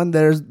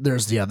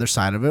there's the other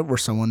side of it where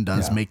someone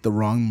does make the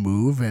wrong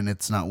move and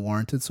it's not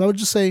warranted. So I would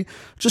just say,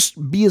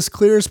 just be as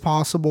clear as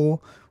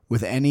possible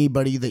with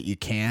anybody that you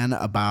can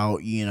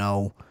about,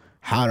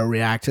 how to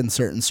react in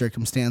certain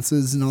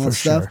circumstances and all that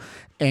stuff. Sure.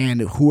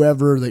 And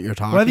whoever that you're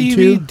talking to. Whether you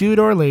be dude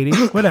or lady,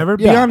 whatever,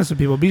 be honest with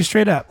people. Be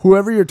straight up.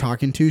 Whoever you're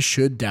talking to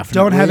should definitely.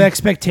 Don't have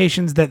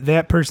expectations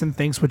that person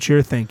thinks what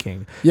you're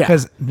thinking. Yeah.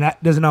 Because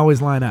that doesn't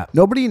always line up.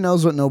 Nobody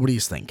knows what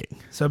nobody's thinking.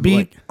 So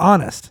be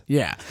honest.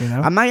 Yeah.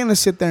 I'm not going to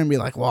sit there and be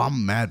like, well,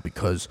 I'm mad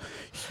because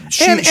on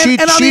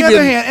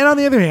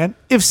the other hand,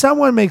 if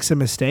someone makes a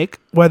mistake,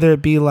 whether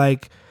it be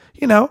like,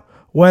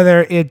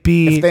 whether it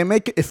be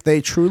if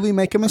they truly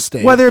make a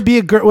mistake, whether it be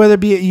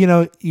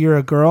you're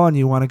a girl and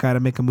you want a guy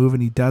to make a move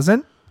and he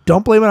doesn't,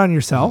 don't blame it on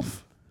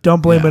yourself. Don't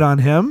blame it on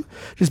him.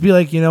 Just be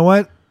like, you know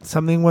what?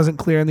 Something wasn't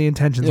clear and the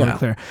intentions weren't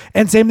clear.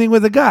 And same thing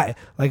with a guy.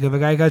 Like if a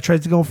guy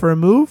tries to go for a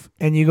move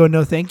and you go,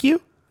 no, thank you.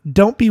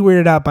 Don't be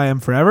weirded out by him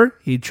forever.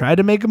 He tried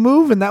to make a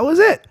move and that was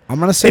it. I'm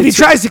gonna say if he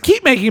tries to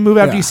keep making a move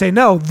after you say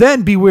no,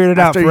 then be weirded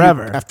out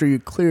forever. After you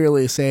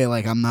clearly say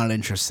like I'm not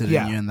interested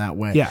in you in that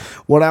way. Yeah.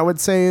 What I would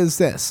say is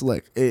this: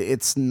 look,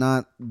 it's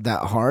not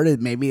that hard.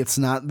 Maybe it's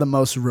not the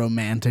most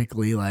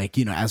romantically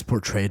as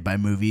portrayed by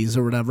movies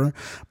or whatever.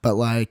 But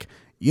like,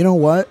 you know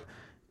what?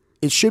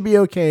 It should be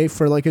okay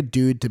for like a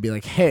dude to be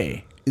like,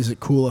 hey, is it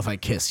cool if I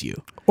kiss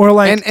you? Or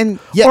like,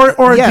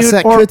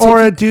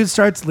 a dude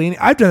starts leaning.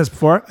 I've done this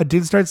before. A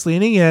dude starts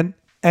leaning in,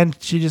 and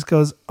she just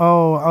goes,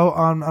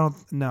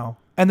 no,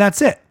 and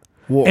that's it.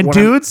 And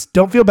dudes,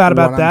 don't feel bad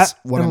about that.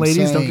 And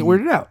ladies, don't get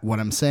weirded out.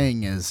 What I'm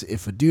saying is,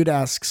 if a dude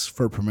asks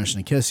for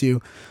permission to kiss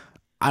you,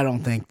 I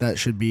don't think that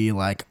should be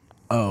like,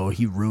 oh,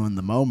 he ruined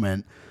the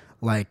moment.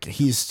 Like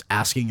he's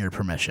asking your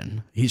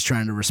permission. He's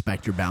trying to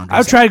respect your boundaries.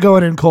 I've tried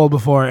going in cold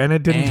before, and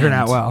it didn't turn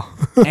out well.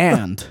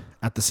 And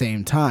at the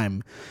same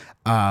time,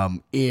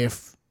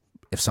 if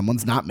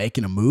someone's not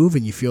making a move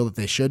and you feel that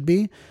they should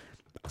be,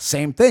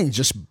 same thing.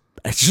 Just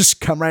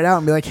come right out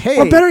and be like, hey.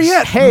 Or better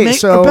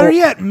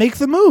yet, make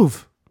the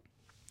move.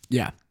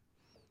 Yeah.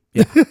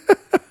 Exactly.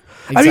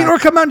 I mean, or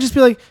come out and just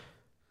be like,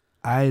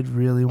 I'd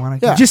really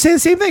want to. Yeah. Just say the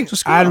same thing.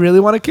 I'd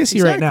really want to kiss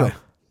you right now.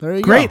 There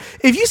you Great. go.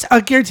 If you,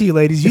 I guarantee you,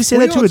 ladies, you If say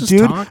we that to all a just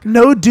dude, talk-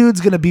 no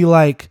dude's gonna be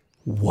like,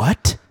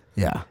 "What?"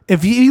 Yeah.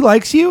 If he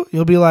likes you,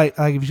 you'll be like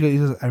if he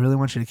says, "I really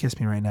want you to kiss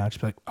me right now," just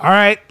be like, "All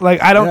right."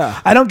 Like I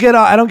don't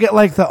get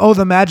like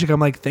the magic. I'm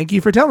like, "Thank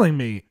you for telling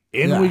me."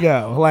 In we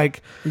go.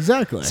 Like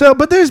Exactly. so,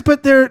 but there,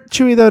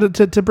 Chewy though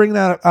to bring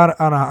that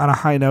on a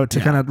high note to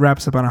kind of wrap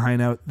us up on a high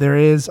note. There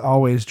is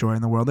always joy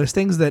in the world. There's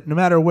things that no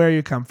matter where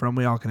you come from,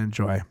 we all can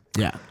enjoy.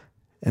 yeah.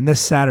 And this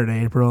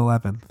Saturday, April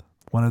 11th,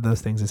 one of those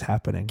things is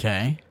happening.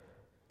 Okay.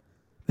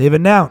 They've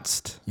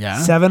announced, Yeah.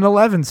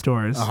 7-Eleven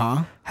stores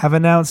have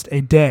announced a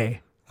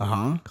day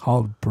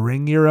called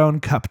Bring Your Own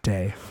Cup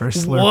Day for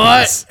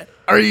Slurpees. What?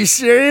 Are you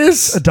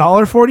serious?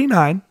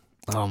 $1.49.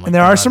 Oh my And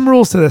there are some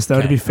rules to this,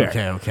 though, to be fair.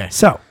 Okay.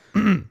 So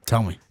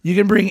Tell me. you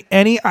can bring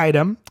any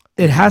item.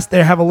 They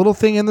have a little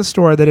thing in the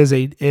store that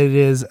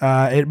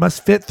it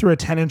must fit through a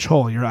 10-inch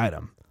hole, your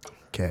item.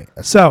 Okay.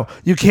 So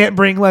you can't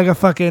bring like a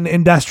fucking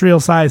industrial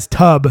sized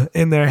tub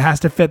in there. It has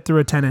to fit through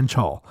a 10-inch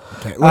hole.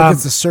 Okay. Like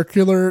it's a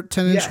circular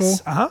 10-inch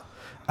hole.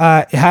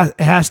 It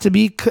has to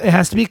be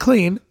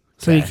clean.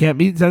 So you can't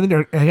be something.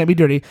 It can't be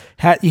dirty.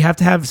 You have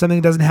to have something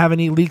that doesn't have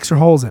any leaks or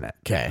holes in it.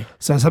 Okay.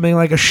 So something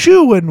like a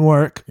shoe wouldn't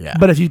work. Yeah.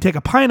 But if you take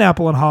a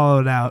pineapple and hollow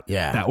it out,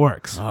 Yeah. that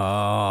works.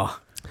 Oh.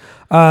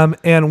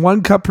 And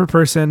 1 cup per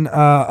person.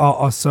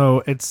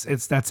 Also, it's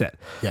that's it.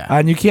 Yeah.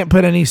 And you can't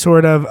put any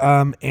sort of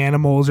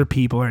animals or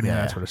people or any of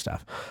that sort of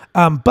stuff.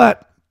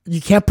 But You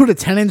can't put a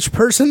 10-inch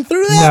person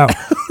through that?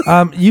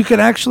 no, you can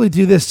actually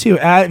do this too.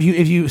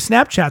 If you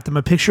Snapchat them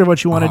a picture of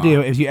what you want to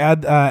do, if you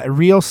add a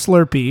real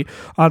Slurpee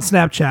on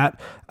Snapchat,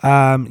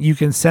 you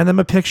can send them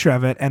a picture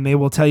of it, and they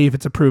will tell you if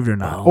it's approved or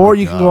not. Or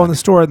you can go in the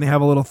store and they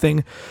have a little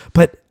thing.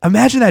 But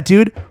imagine that,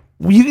 dude.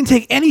 You can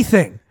take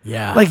anything.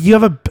 Yeah. Like you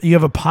have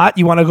a pot.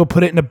 You want to go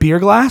put it in a beer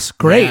glass?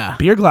 Great, Yeah.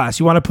 beer glass.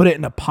 You want to put it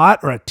in a pot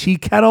or a tea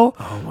kettle?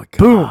 Oh my god.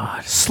 Boom,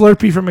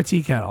 Slurpee from a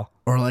tea kettle.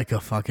 Or like a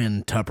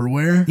fucking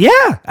Tupperware?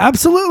 Yeah,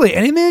 absolutely.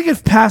 Anything that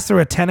gets passed through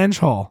a 10-inch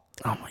hole.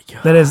 Oh my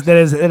god. That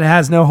is it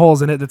has no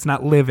holes in it, that's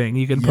not living.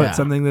 You can Yeah. put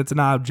something that's an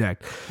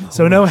object.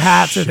 So no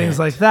hats or things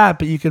like that,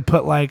 but you could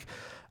put like,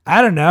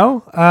 I don't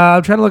know.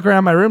 I'm trying to look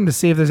around my room to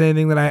see if there's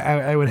anything that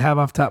I would have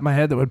off the top of my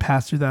head that would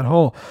pass through that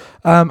hole.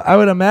 I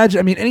would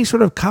imagine, any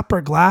sort of cup or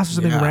glass or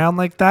something round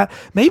like that.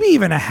 Maybe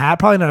even a hat,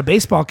 probably not a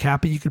baseball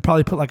cap, but you could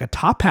probably put like a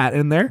top hat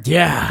in there.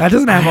 Yeah. That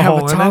doesn't have I a have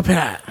hole a in top it.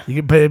 hat. You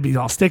could, but it'd be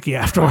all sticky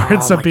afterwards, Oh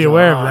so my be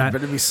aware of God, that.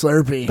 Better be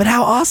Slurpee. But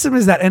how awesome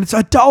is that? And it's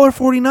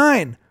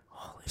 $1.49.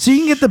 So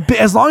you can get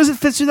as long as it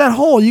fits through that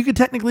hole, you could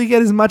technically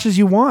get as much as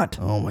you want.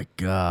 Oh my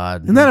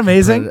god! Isn't that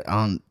amazing?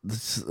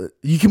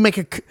 You can make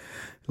a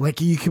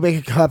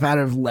cup out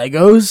of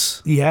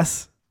Legos.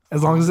 Yes,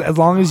 as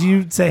long as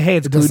you say, hey,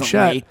 it's glued doesn't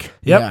shut. leak.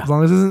 Yep, Yeah. as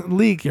long as it doesn't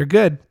leak, you're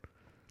good.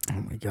 Oh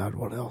my god!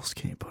 What else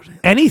can you put in?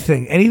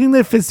 Anything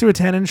that fits through a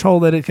 10-inch hole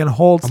that it can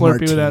hold A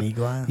Slurpee without. martini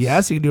glass?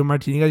 Yes, you can do a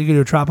martini glass. You can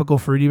do a tropical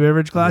fruity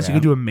beverage glass. You Yeah.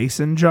 can do a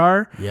mason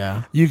jar.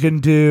 Yeah. You can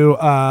do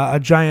a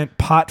giant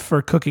pot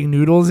for cooking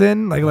noodles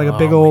in, like a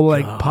big Oh old my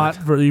like God. pot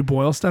for you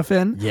boil stuff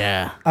in.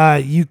 Yeah.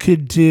 You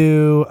could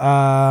do.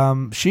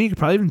 You could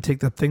probably even take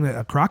the thing that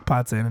a crock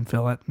pot's in and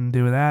fill it and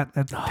do that.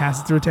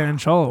 Pass it through a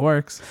 10-inch hole. It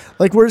works.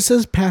 Like where it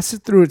says pass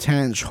it through a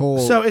 10-inch hole.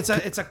 So it's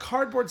a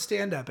cardboard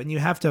stand up, and you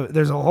have to.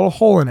 There's a little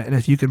hole in it, and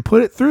if you can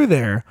put it through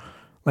there,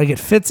 like it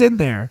fits in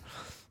there,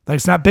 like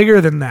it's not bigger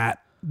than that,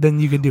 then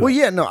you can do well, it.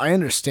 yeah, no, I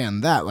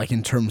understand that, like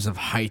in terms of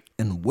height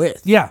and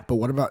width. Yeah. But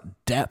what about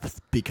depth?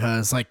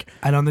 Because like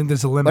I don't think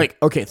there's a limit. like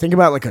okay, think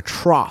about like a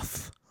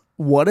trough.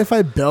 What if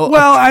I built?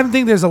 Well, I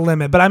think there's a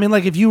limit, but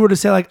like if you were to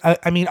say like,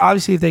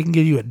 obviously if they can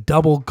give you a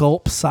double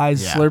gulp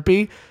size Yeah.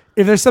 Slurpee,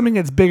 if there's something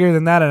that's bigger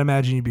than that, I'd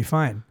imagine you'd be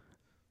fine.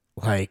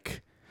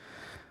 like,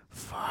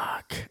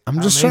 fuck. I'm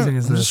How just amazing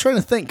is this? trying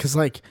to think because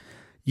like,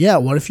 yeah,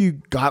 what if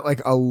you got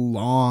like a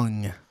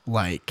long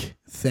like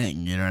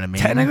thing? You know what I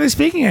mean? Technically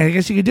speaking, I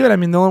guess you could do it.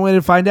 The only way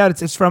to find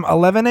out it's from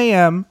 11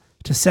 a.m.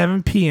 to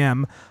 7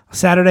 p.m.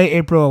 Saturday,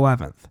 April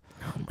 11th.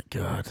 Oh my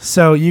god.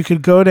 So you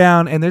could go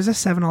down, and there's a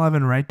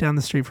 7-Eleven right down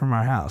the street from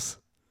our house.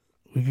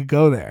 We could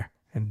go there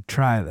and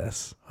try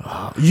this.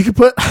 You could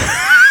put.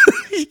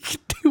 You could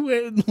do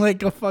it in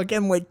like a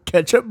fucking like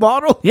ketchup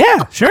bottle.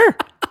 Yeah, sure.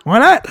 Why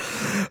not?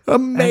 A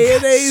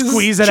mayonnaise.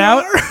 Squeeze it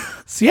jar. out.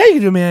 So yeah, you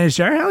can do a mayonnaise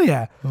jar. Hell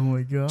yeah. Oh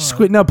my god.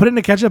 Put it in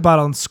a ketchup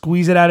bottle and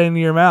squeeze it out into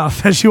your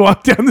mouth as you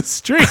walk down the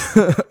street.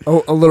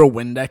 Oh, a little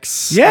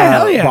Windex. Yeah,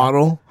 hell yeah.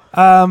 Bottle.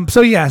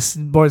 So yes,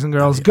 boys and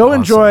girls, go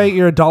enjoy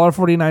your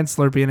 $1.49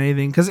 Slurpee and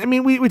anything. Because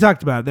we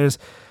talked about it. There's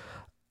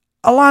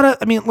a lot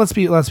of. Let's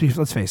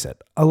face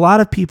it. A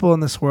lot of people in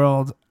this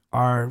world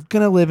are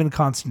gonna live in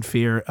constant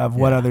fear of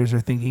what others are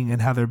thinking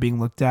and how they're being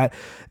looked at.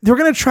 We're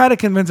gonna try to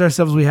convince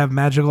ourselves we have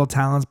magical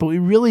talents, but we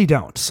really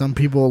don't. Some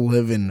people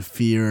live in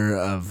fear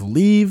of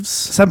leaves.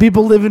 Some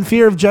people live in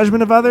fear of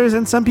judgment of others,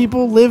 and some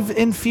people live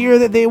in fear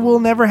that they will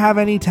never have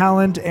any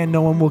talent and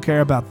no one will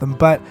care about them.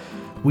 But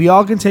we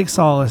all can take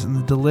solace in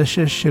the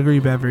delicious sugary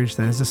beverage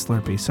that is a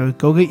Slurpee. So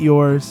go get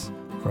yours.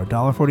 for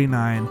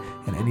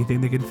 $1.49 and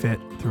anything that can fit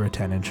through a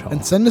 10-inch hole.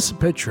 And send us a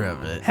picture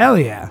of it. Hell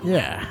yeah.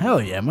 Yeah,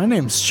 hell yeah. My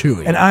name's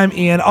Chewy. And I'm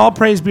Ian. All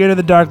praise be to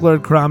the Dark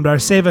Lord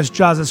Cromdar. Save us,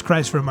 Jesus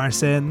Christ, from our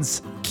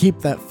sins. keep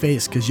that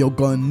face because you're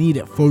gonna need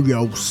it for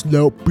your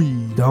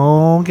Slurpee.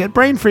 Don't get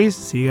brain freeze.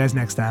 See you guys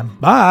next time.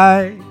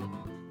 Bye.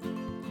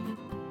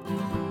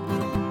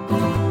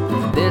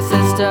 This is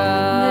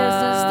stuff. This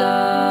is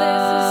stuff.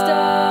 This is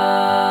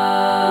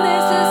stuff.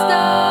 This is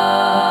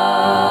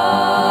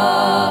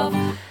stuff.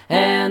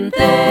 And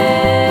things.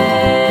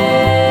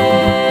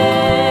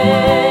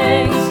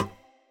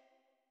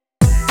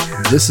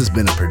 This has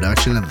been a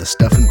production of the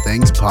Stuff and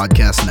Things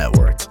Podcast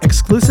Network.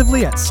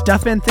 Exclusively at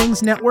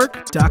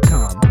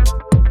StuffAndThingsNetwork.com.